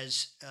either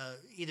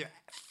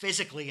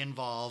physically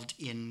involved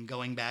in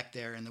going back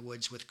there in the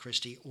woods with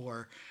Christy,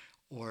 or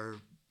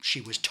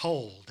she was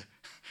told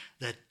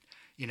that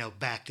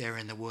back there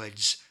in the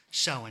woods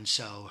so and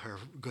so, her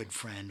good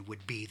friend,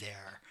 would be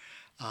there,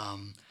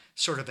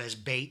 sort of as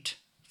bait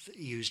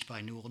used by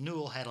Newell.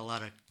 Newell had a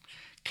lot of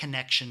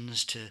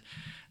connections to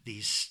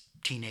these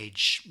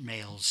teenage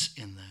males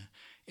in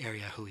the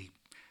area who he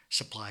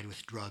supplied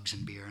with drugs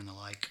and beer and the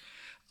like.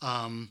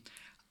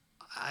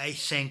 I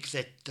think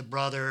that the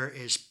brother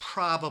is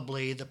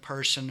probably the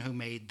person who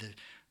made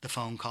the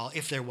phone call,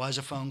 if there was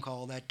a phone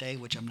call that day,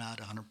 which I'm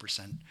not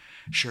 100%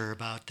 sure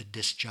about, the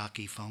disc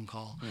jockey phone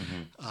call.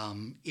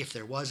 Mm-hmm. If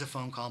there was a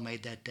phone call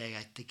made that day,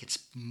 I think it's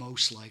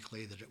most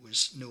likely that it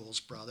was Newell's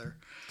brother.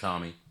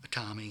 Tommy.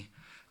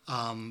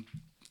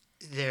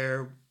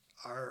 There's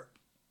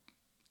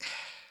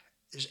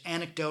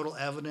anecdotal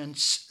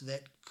evidence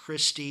that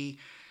Christy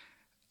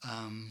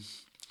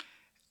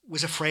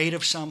was afraid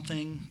of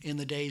something in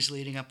the days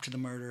leading up to the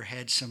murder,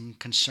 had some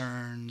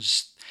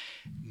concerns.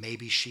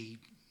 Maybe she,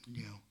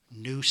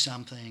 knew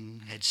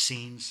something, had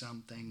seen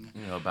something.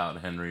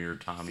 About Henry or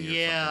Tommy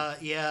or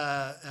something.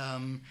 Yeah.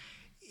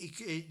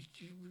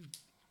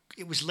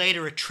 It was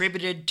later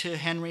attributed to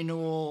Henry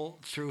Newell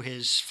through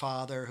his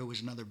father, who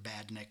was another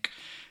badnik,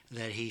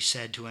 that he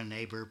said to a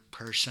neighbor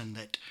person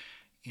that,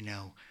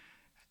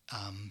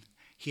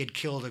 he had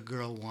killed a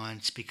girl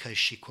once because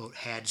she, quote,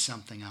 had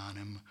something on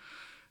him.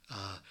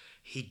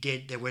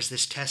 There was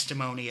this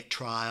testimony at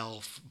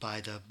trial by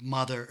the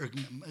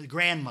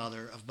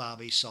grandmother of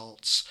Bobby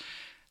Saltz,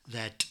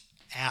 that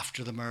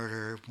after the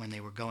murder, when they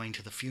were going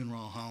to the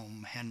funeral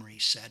home, Henry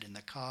said in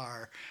the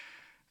car,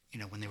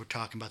 when they were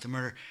talking about the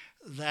murder,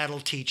 "That'll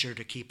teach her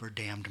to keep her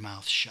damned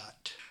mouth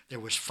shut."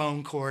 There was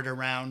phone cord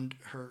around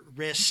her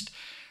wrist,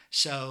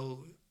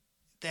 so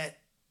that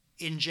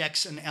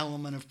injects an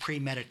element of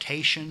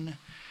premeditation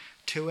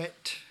to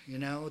it,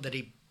 that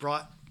the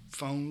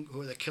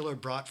killer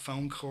brought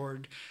phone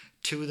cord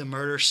to the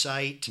murder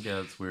site.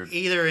 Yeah, that's weird.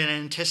 Either in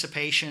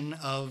anticipation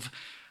of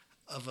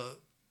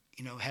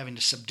having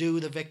to subdue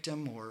the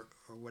victim or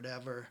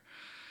whatever.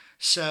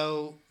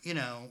 So,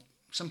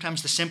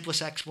 sometimes the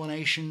simplest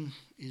explanation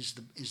is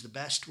the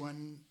best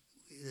one.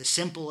 The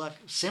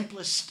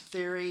simplest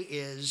theory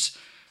is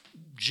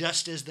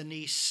just as the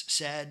niece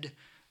said,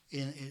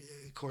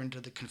 according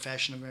to the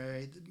confession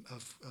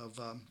of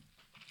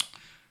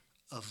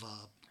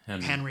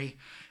Henry,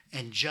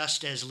 and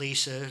just as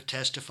Lisa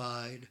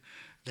testified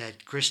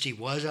that Christy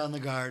was on the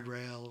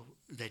guardrail,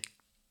 that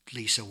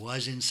Lisa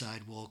was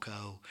inside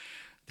Woolco,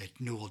 that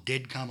Newell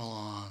did come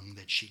along,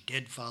 that she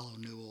did follow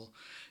Newell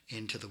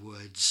into the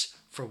woods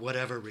for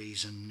whatever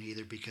reason,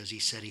 either because he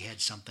said he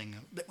had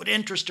something that would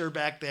interest her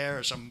back there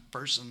or some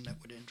person that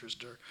would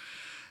interest her,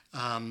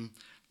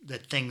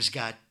 that things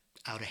got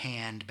out of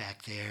hand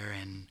back there,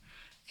 and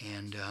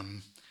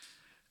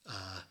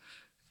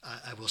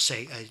I will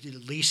say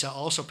Lisa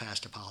also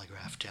passed a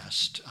polygraph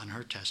test on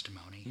her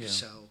testimony. Yeah.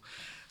 So,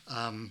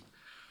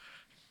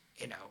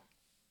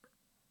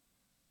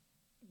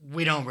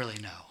 we don't really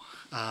know.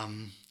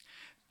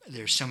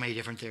 There's so many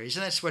different theories,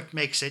 and that's what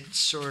makes it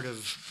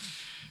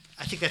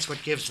I think that's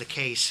what gives the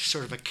case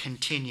sort of a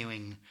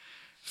continuing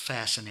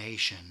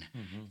fascination,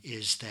 mm-hmm.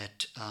 is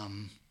that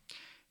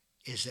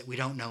we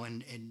don't know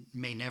and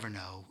may never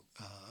know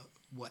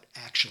what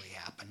actually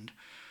happened.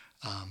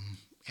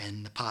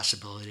 And the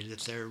possibility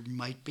that there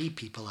might be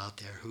people out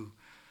there who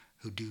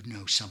do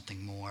know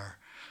something more,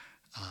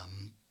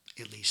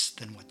 at least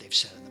than what they've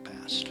said in the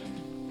past.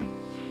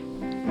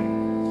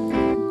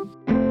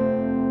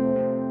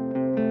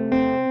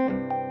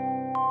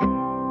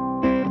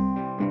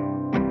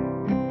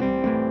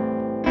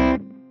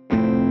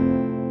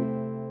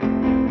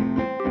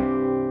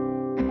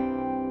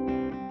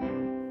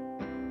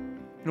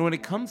 When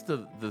it comes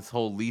to this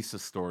whole Lisa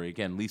story,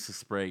 again, Lisa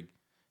Sprague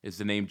is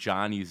the name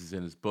John uses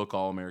in his book,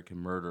 All American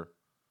Murder.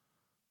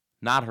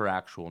 Not her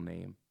actual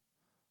name.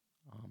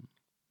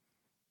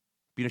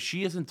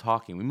 She isn't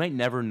talking. We might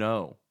never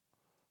know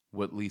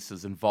what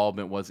Lisa's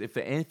involvement was, if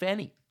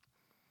any.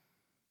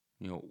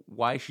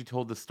 why she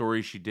told the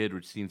story she did,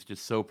 which seems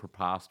just so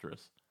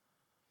preposterous.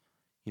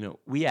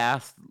 We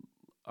asked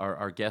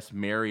our guest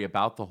Mary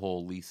about the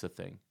whole Lisa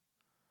thing.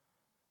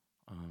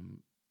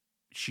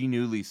 She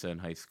knew Lisa in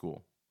high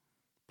school,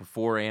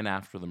 before and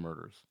after the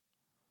murders.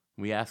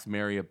 We asked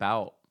Mary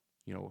about,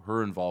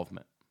 her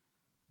involvement.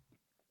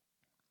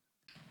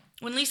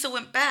 When Lisa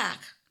went back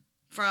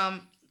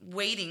from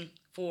waiting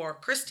for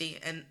Christy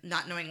and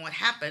not knowing what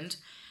happened,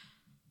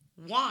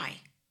 why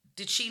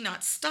did she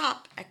not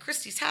stop at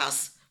Christy's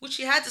house, which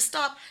she had to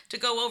stop to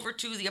go over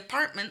to the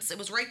apartments? It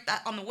was right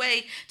on the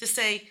way to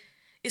say,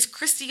 is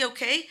Christy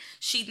okay?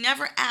 She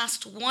never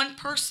asked one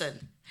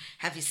person,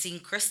 have you seen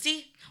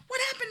Christy? What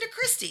happened to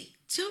Christy?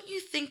 Don't you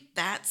think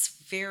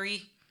that's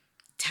very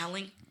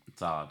telling?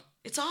 It's odd.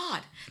 It's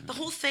odd. The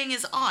whole thing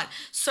is odd.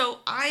 So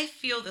I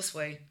feel this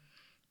way.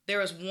 There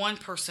is one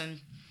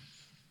person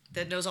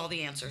that knows all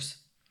the answers.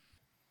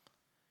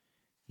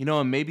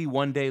 And maybe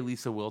one day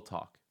Lisa will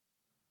talk.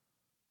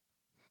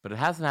 But it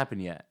hasn't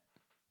happened yet.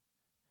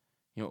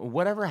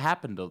 Whatever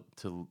happened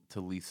to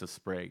Lisa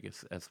Sprague,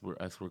 as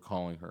we're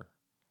calling her?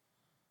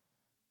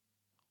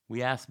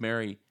 We asked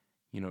Mary,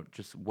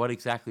 just what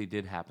exactly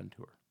did happen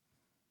to her.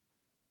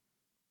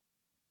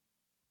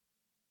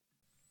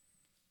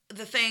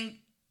 The thing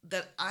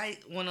that I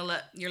want to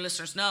let your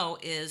listeners know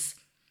is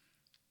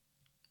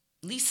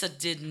Lisa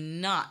did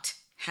not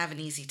have an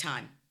easy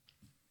time.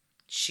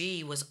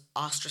 She was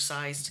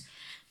ostracized.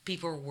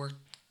 People were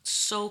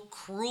so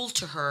cruel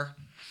to her.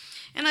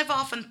 And I've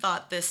often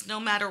thought this, no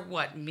matter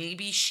what,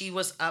 maybe she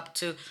was up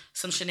to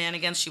some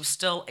shenanigans. She was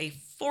still a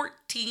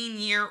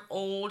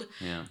 14-year-old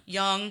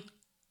young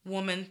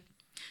woman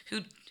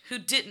who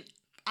didn't,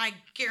 I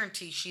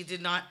guarantee she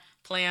did not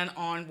plan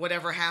on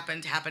whatever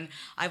happened.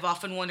 I've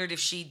often wondered if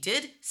she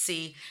did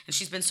see, and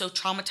she's been so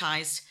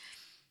traumatized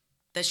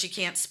that she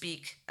can't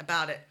speak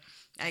about it.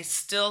 I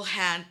still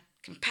had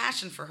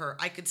compassion for her.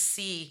 I could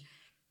see,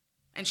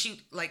 and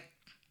she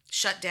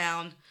shut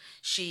down.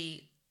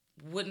 She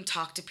wouldn't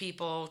talk to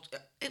people.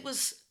 It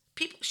was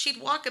people.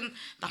 She'd walk in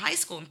the high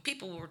school and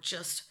people were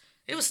just,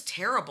 it was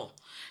terrible.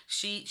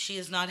 She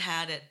has not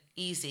had it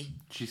easy.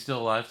 She's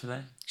still alive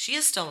today? She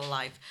is still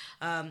alive.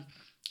 I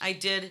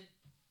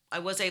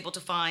was able to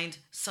find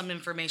some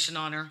information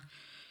on her.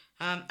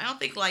 I don't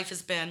think life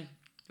has been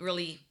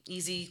really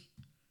easy.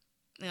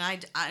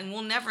 And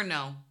we'll never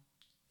know.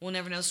 We'll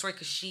never know the story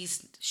because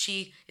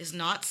she is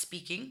not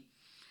speaking.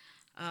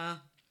 And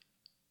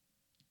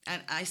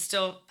I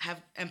still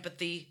have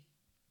empathy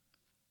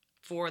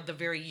for the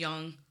very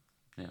young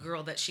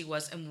girl that she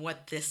was and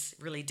what this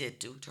really did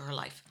do to her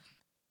life.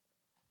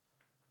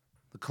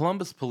 The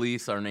Columbus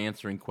police aren't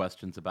answering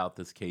questions about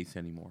this case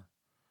anymore.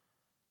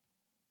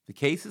 The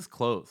case is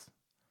closed.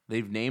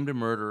 They've named a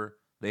murderer.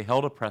 They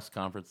held a press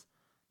conference.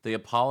 They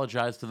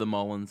apologized to the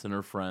Mullins and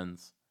her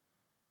friends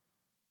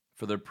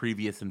for their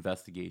previous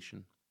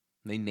investigation.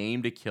 They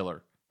named a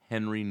killer,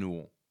 Henry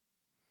Newell.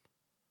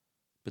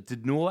 But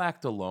did Newell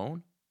act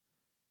alone?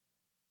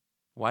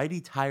 Why did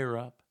he tie her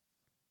up?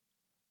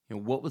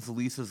 What was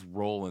Lisa's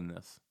role in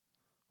this?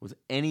 Was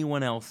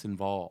anyone else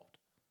involved?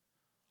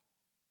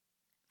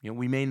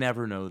 We may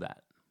never know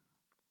that.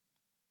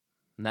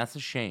 And that's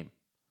a shame.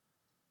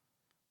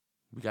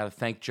 We got to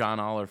thank John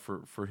Aller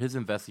for his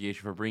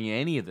investigation, for bringing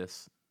any of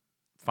this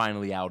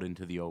finally out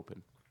into the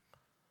open.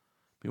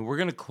 We're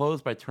going to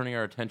close by turning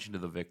our attention to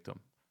the victim.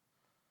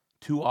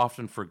 Too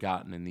often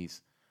forgotten in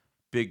these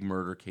big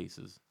murder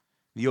cases.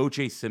 The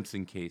O.J.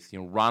 Simpson case,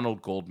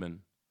 Ronald Goldman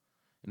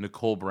and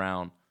Nicole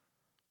Brown,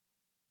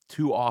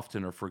 too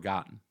often are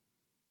forgotten.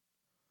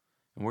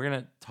 And we're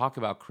going to talk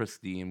about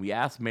Christy, and we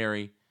asked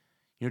Mary,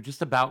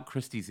 just about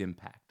Christy's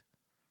impact.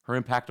 Her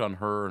impact on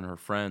her and her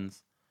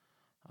friends,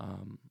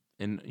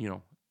 and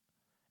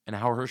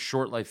how her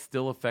short life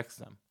still affects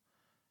them.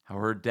 How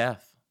her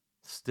death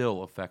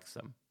still affects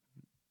them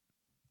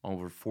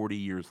over 40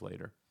 years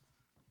later.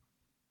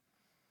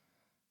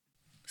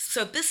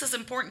 So this is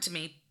important to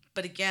me,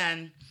 but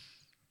again,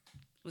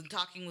 with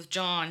talking with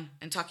John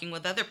and talking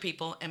with other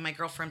people, and my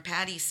girlfriend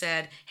Patty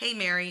said, hey,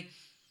 Mary,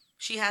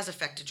 she has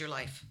affected your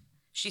life.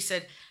 She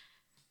said,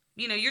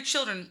 your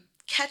children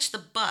catch the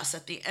bus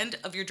at the end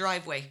of your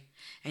driveway,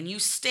 and you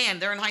stand,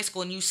 they're in high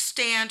school, and you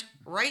stand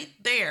right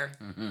there,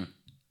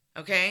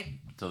 okay?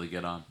 Till they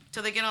get on.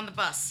 Till they get on the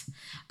bus.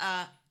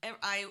 I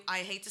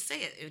hate to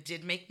say it, it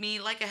did make me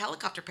like a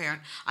helicopter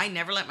parent. I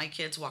never let my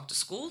kids walk to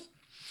school,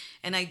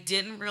 and I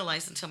didn't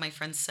realize until my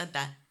friend said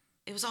that.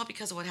 It was all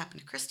because of what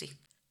happened to Christy.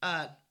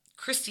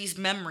 Christy's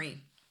memory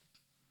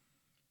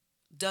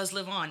does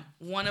live on.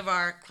 One of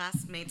our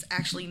classmates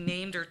actually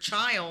named her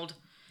child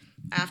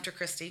after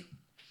Christy.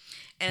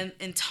 And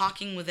in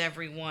talking with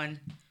everyone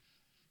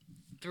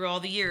through all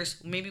the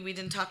years, maybe we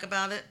didn't talk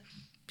about it,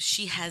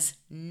 she has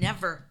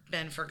never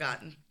been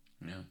forgotten.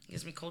 Yeah. It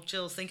gives me cold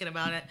chills thinking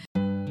about it.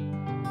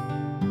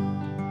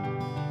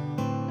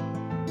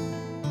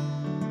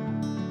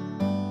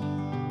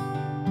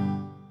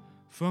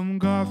 From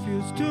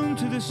Garfield's tomb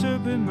to the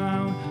Serpent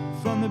Mound,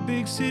 from the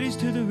big cities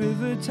to the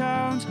river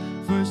towns,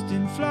 first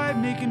in flight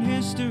making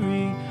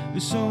history.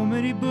 There's so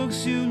many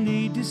books you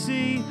need to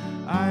see.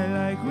 I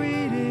like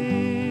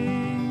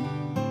reading,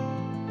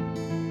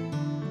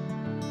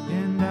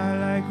 and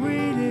I like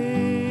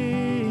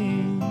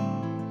reading.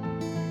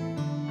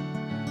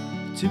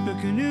 Tip a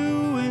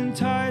canoe and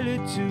Tyler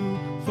too,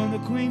 from the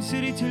Queen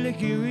City to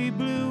Lake Erie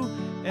Blue,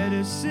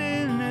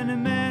 Edison and a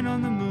Man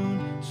on the Moon.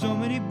 So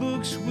many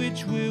books,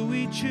 which will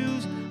we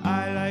choose?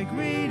 I like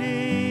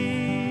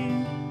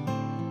reading.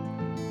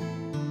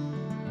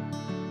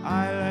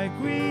 I like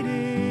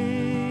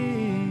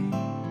reading.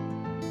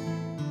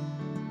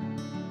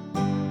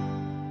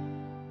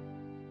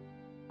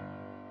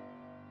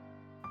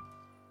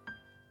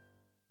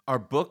 Our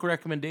book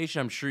recommendation,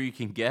 I'm sure you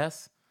can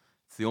guess.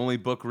 It's the only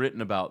book written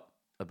about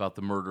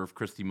the murder of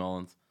Christy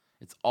Mullins.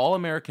 It's All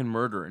American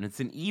Murder, and it's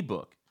an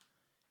ebook.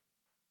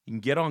 You can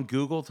get on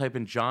Google, type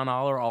in John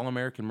Aller, All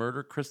American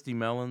Murder, Christy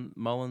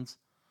Mullins,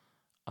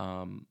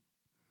 and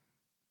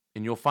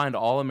you'll find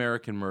All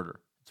American Murder.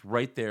 It's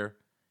right there.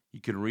 You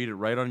can read it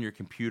right on your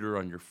computer,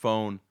 on your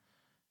phone.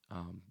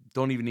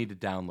 Don't even need to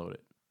download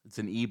it. It's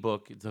an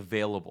ebook. It's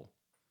available.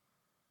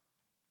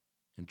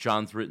 And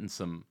John's written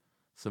some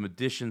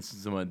additions,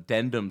 some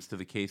addendums to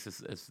the case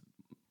as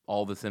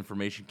all this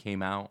information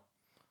came out.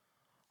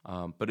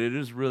 But it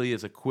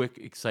is a quick,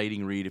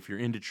 exciting read if you're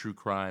into true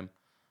crime.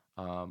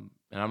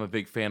 And I'm a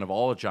big fan of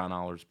all of John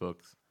Aller's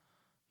books,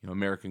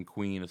 American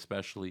Queen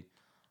especially.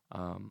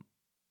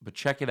 But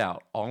check it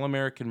out, All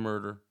American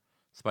Murder.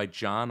 It's by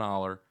John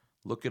Aller.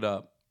 Look it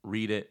up,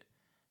 read it.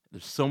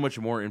 There's so much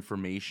more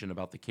information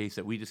about the case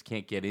that we just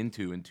can't get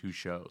into in 2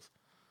 shows.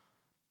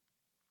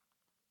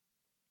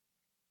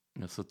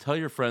 So tell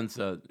your friends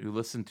who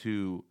listen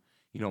to,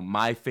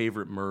 My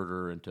Favorite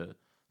Murder and to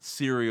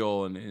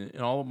Serial and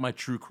all of my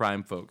true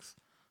crime folks.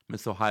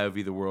 Miss Ohio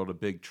v. the World, a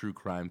big true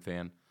crime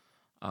fan.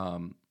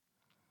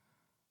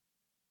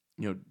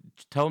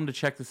 Tell them to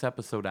check this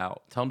episode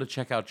out. Tell them to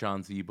check out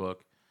John's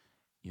ebook,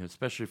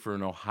 especially for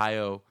an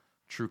Ohio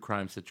true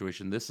crime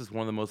situation. This is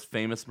one of the most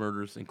famous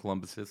murders in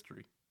Columbus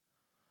history.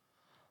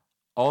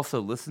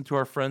 Also, listen to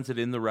our friends at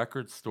In the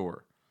Record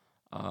Store.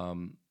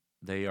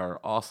 They are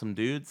awesome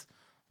dudes.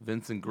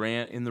 Vincent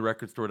Grant,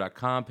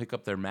 InTheRecordStore.com. Pick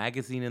up their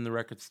magazine in the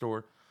Record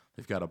Store.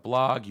 They've got a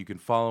blog. You can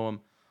follow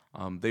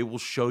them. They will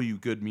show you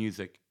good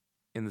music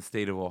in the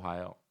state of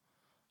Ohio.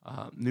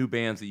 New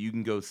bands that you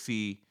can go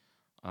see.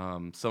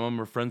 Some of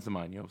them are friends of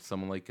mine.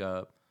 Someone like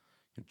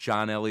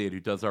John Elliott, who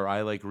does our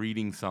I Like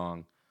Reading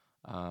song.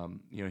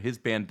 His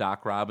band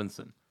Doc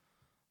Robinson.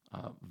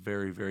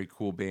 Very, very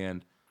cool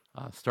band.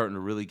 Starting to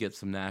really get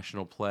some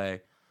national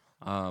play.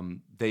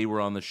 They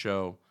were on the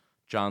show.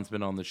 John's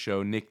been on the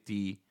show. Nick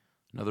D,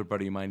 another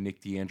buddy of mine,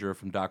 Nick D'Angelo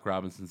from Doc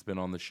Robinson's been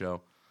on the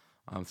show.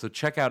 So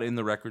check out In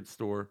the Record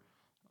Store.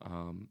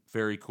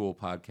 Very cool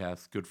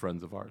podcast. Good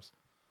friends of ours.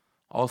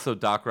 Also,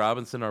 Doc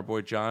Robinson, our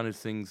boy John, who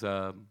sings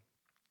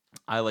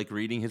I Like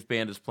Reading. His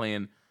band is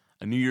playing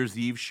a New Year's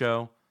Eve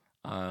show.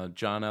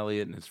 John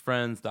Elliott and his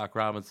friends, Doc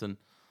Robinson.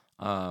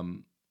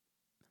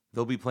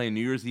 They'll be playing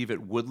New Year's Eve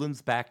at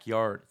Woodlands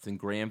Backyard. It's in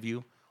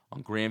Grandview,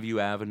 on Grandview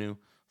Avenue.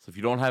 So if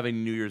you don't have any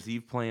New Year's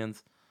Eve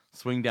plans,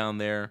 swing down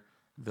there.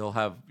 They'll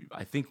have,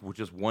 I think,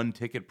 just one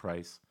ticket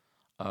price.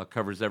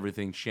 Covers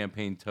everything,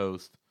 champagne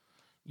toast,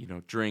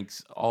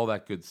 drinks, all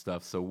that good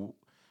stuff. So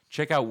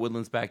check out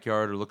Woodlands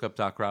Backyard or look up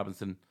Doc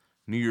Robinson.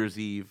 New Year's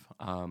Eve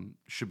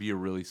should be a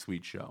really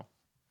sweet show.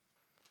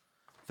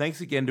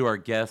 Thanks again to our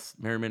guest.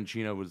 Mary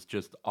Mangino was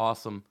just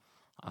awesome.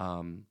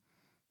 You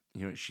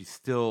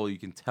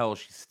can tell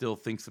she still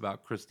thinks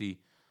about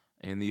Christy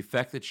and the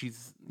effect that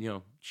she's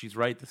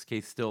right. This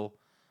case still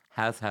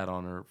has had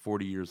on her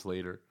 40 years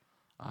later.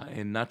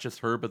 And not just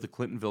her, but the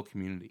Clintonville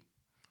community.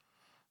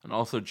 And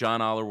also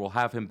John Aller, will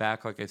have him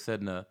back, like I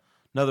said, in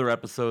another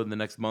episode in the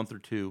next month or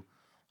two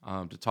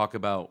to talk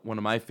about one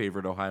of my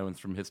favorite Ohioans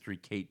from history,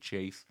 Kate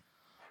Chase.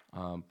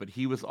 But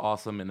he was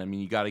awesome, and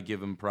you got to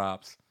give him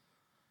props.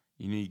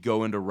 You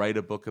go in to write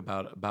a book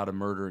about a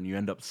murder, and you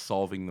end up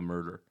solving the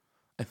murder.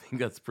 I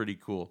think that's pretty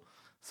cool.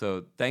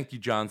 So thank you,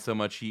 John, so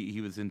much. He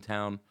was in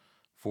town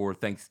for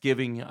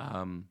Thanksgiving,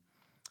 and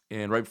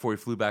right before he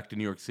flew back to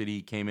New York City,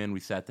 he came in, we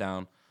sat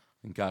down,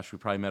 and gosh, we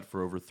probably met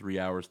for over 3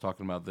 hours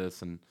talking about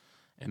this and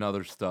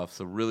other stuff.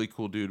 So really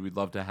cool dude. We'd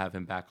love to have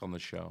him back on the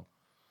show.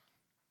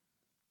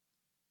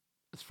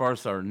 As far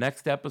as our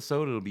next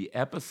episode, it'll be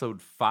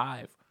episode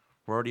 5.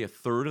 We're already a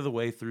third of the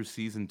way through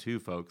season 2,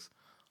 folks.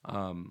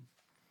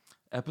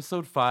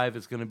 Episode 5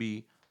 is going to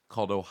be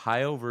called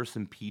Ohio vs.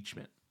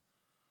 Impeachment.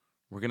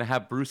 We're going to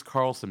have Bruce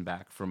Carlson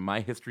back from My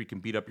History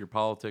Can Beat Up Your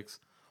Politics,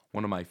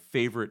 one of my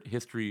favorite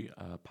history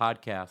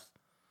podcasts.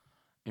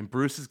 And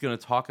Bruce is going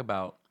to talk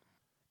about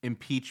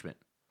impeachment,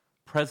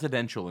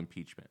 presidential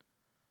impeachment,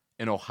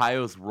 and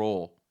Ohio's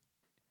role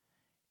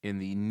in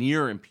the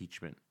near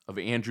impeachment of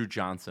Andrew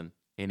Johnson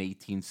in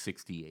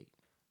 1868.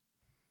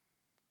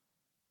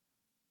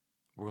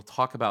 We'll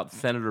talk about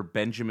Senator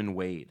Benjamin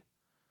Wade,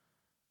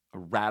 a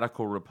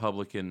radical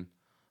Republican,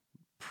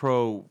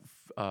 pro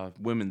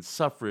women's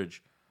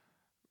suffrage,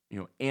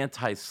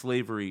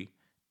 anti-slavery,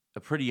 a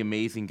pretty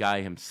amazing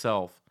guy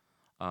himself,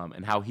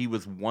 and how he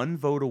was one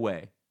vote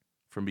away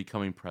from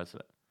becoming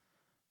president.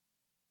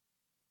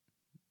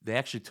 They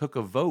actually took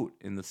a vote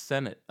in the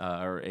Senate,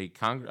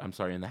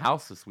 in the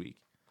House this week.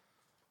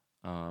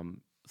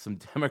 Some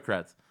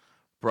Democrats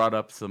brought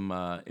up some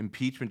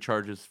impeachment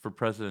charges for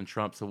President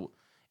Trump. So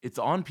it's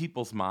on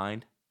people's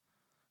mind,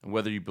 and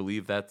whether you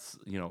believe that's,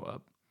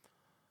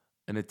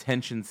 an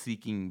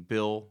attention-seeking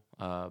bill,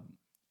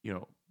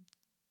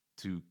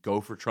 to go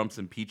for Trump's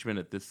impeachment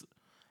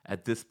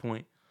at this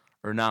point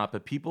or not.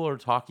 But people are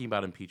talking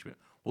about impeachment.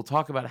 We'll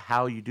talk about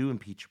how you do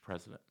impeach a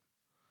president.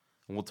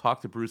 And we'll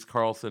talk to Bruce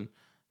Carlson,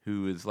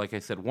 who is, like I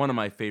said, one of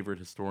my favorite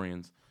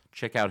historians.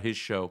 Check out his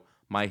show,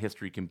 My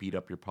History Can Beat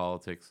Up Your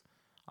Politics.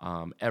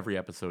 Every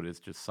episode is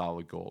just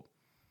solid gold.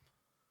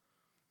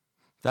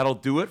 That'll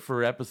do it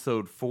for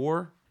episode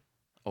 4,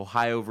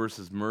 Ohio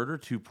versus Murder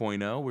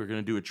 2.0. We're going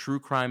to do a true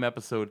crime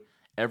episode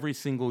every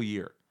single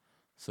year.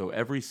 So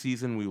every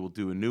season we will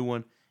do a new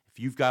one. If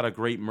you've got a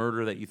great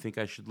murder that you think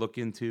I should look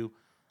into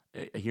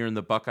here in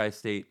the Buckeye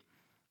State,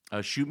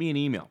 shoot me an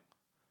email.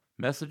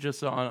 Message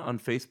us on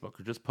Facebook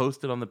or just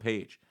post it on the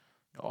page.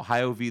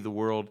 Ohio v. The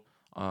World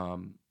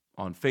on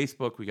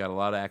Facebook. We got a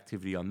lot of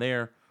activity on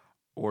there.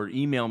 Or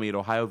email me at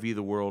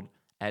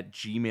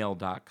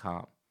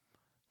ohiovtheworld@gmail.com.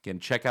 Again,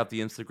 check out the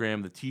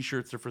Instagram. The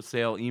t-shirts are for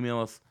sale. Email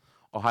us,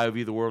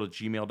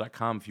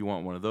 ohiovtheworld@gmail.com if you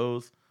want one of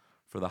those.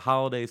 For the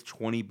holidays,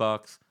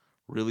 $20.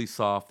 Really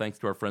soft. Thanks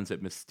to our friends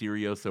at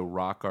Mysterioso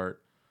Rock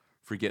Art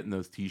for getting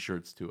those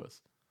t-shirts to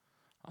us.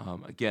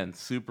 Again,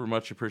 super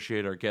much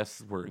appreciate. Our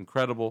guests were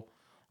incredible.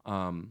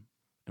 And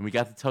we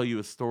got to tell you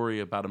a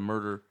story about a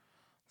murder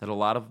that a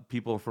lot of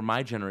people from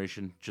my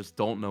generation just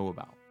don't know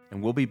about.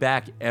 And we'll be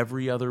back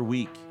every other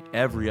week,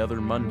 every other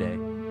Monday,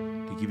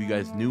 to give you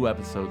guys new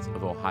episodes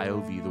of Ohio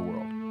v. The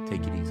World.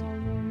 Take it easy.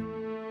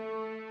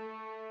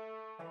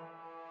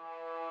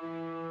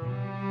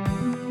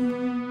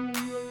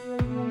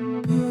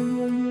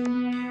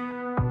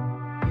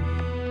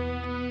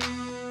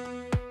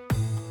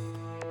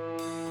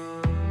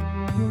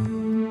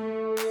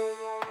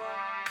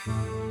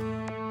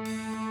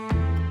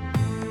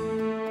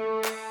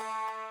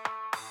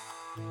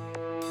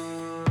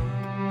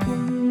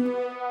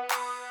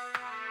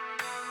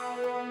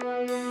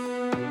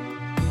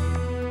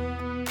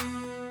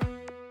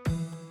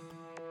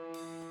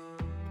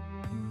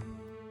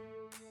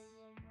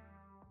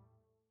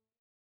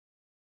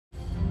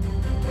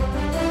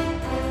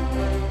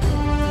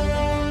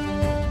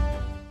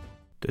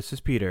 This is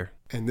Peter.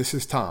 And this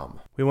is Tom.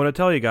 We want to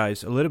tell you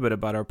guys a little bit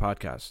about our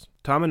podcast.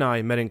 Tom and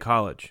I met in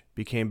college,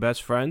 became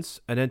best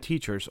friends, and then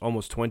teachers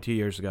almost 20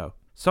 years ago.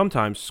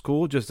 Sometimes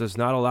school just does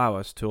not allow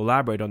us to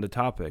elaborate on the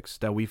topics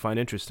that we find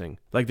interesting,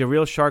 like the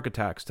real shark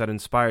attacks that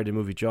inspired the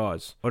movie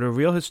Jaws, or the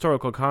real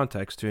historical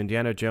context to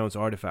Indiana Jones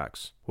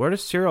artifacts. Where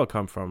does cereal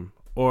come from?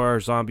 Or are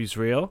zombies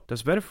real?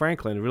 Does Ben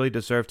Franklin really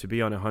deserve to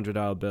be on a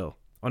 $100 bill?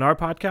 On our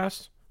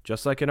podcast,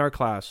 just like in our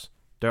class,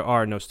 there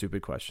are no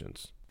stupid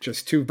questions.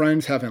 Just two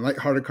friends having a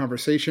lighthearted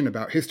conversation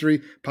about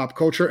history, pop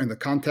culture, and the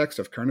context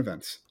of current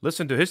events.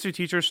 Listen to History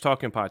Teachers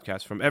Talking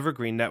Podcast from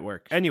Evergreen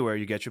Network, anywhere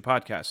you get your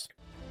podcasts.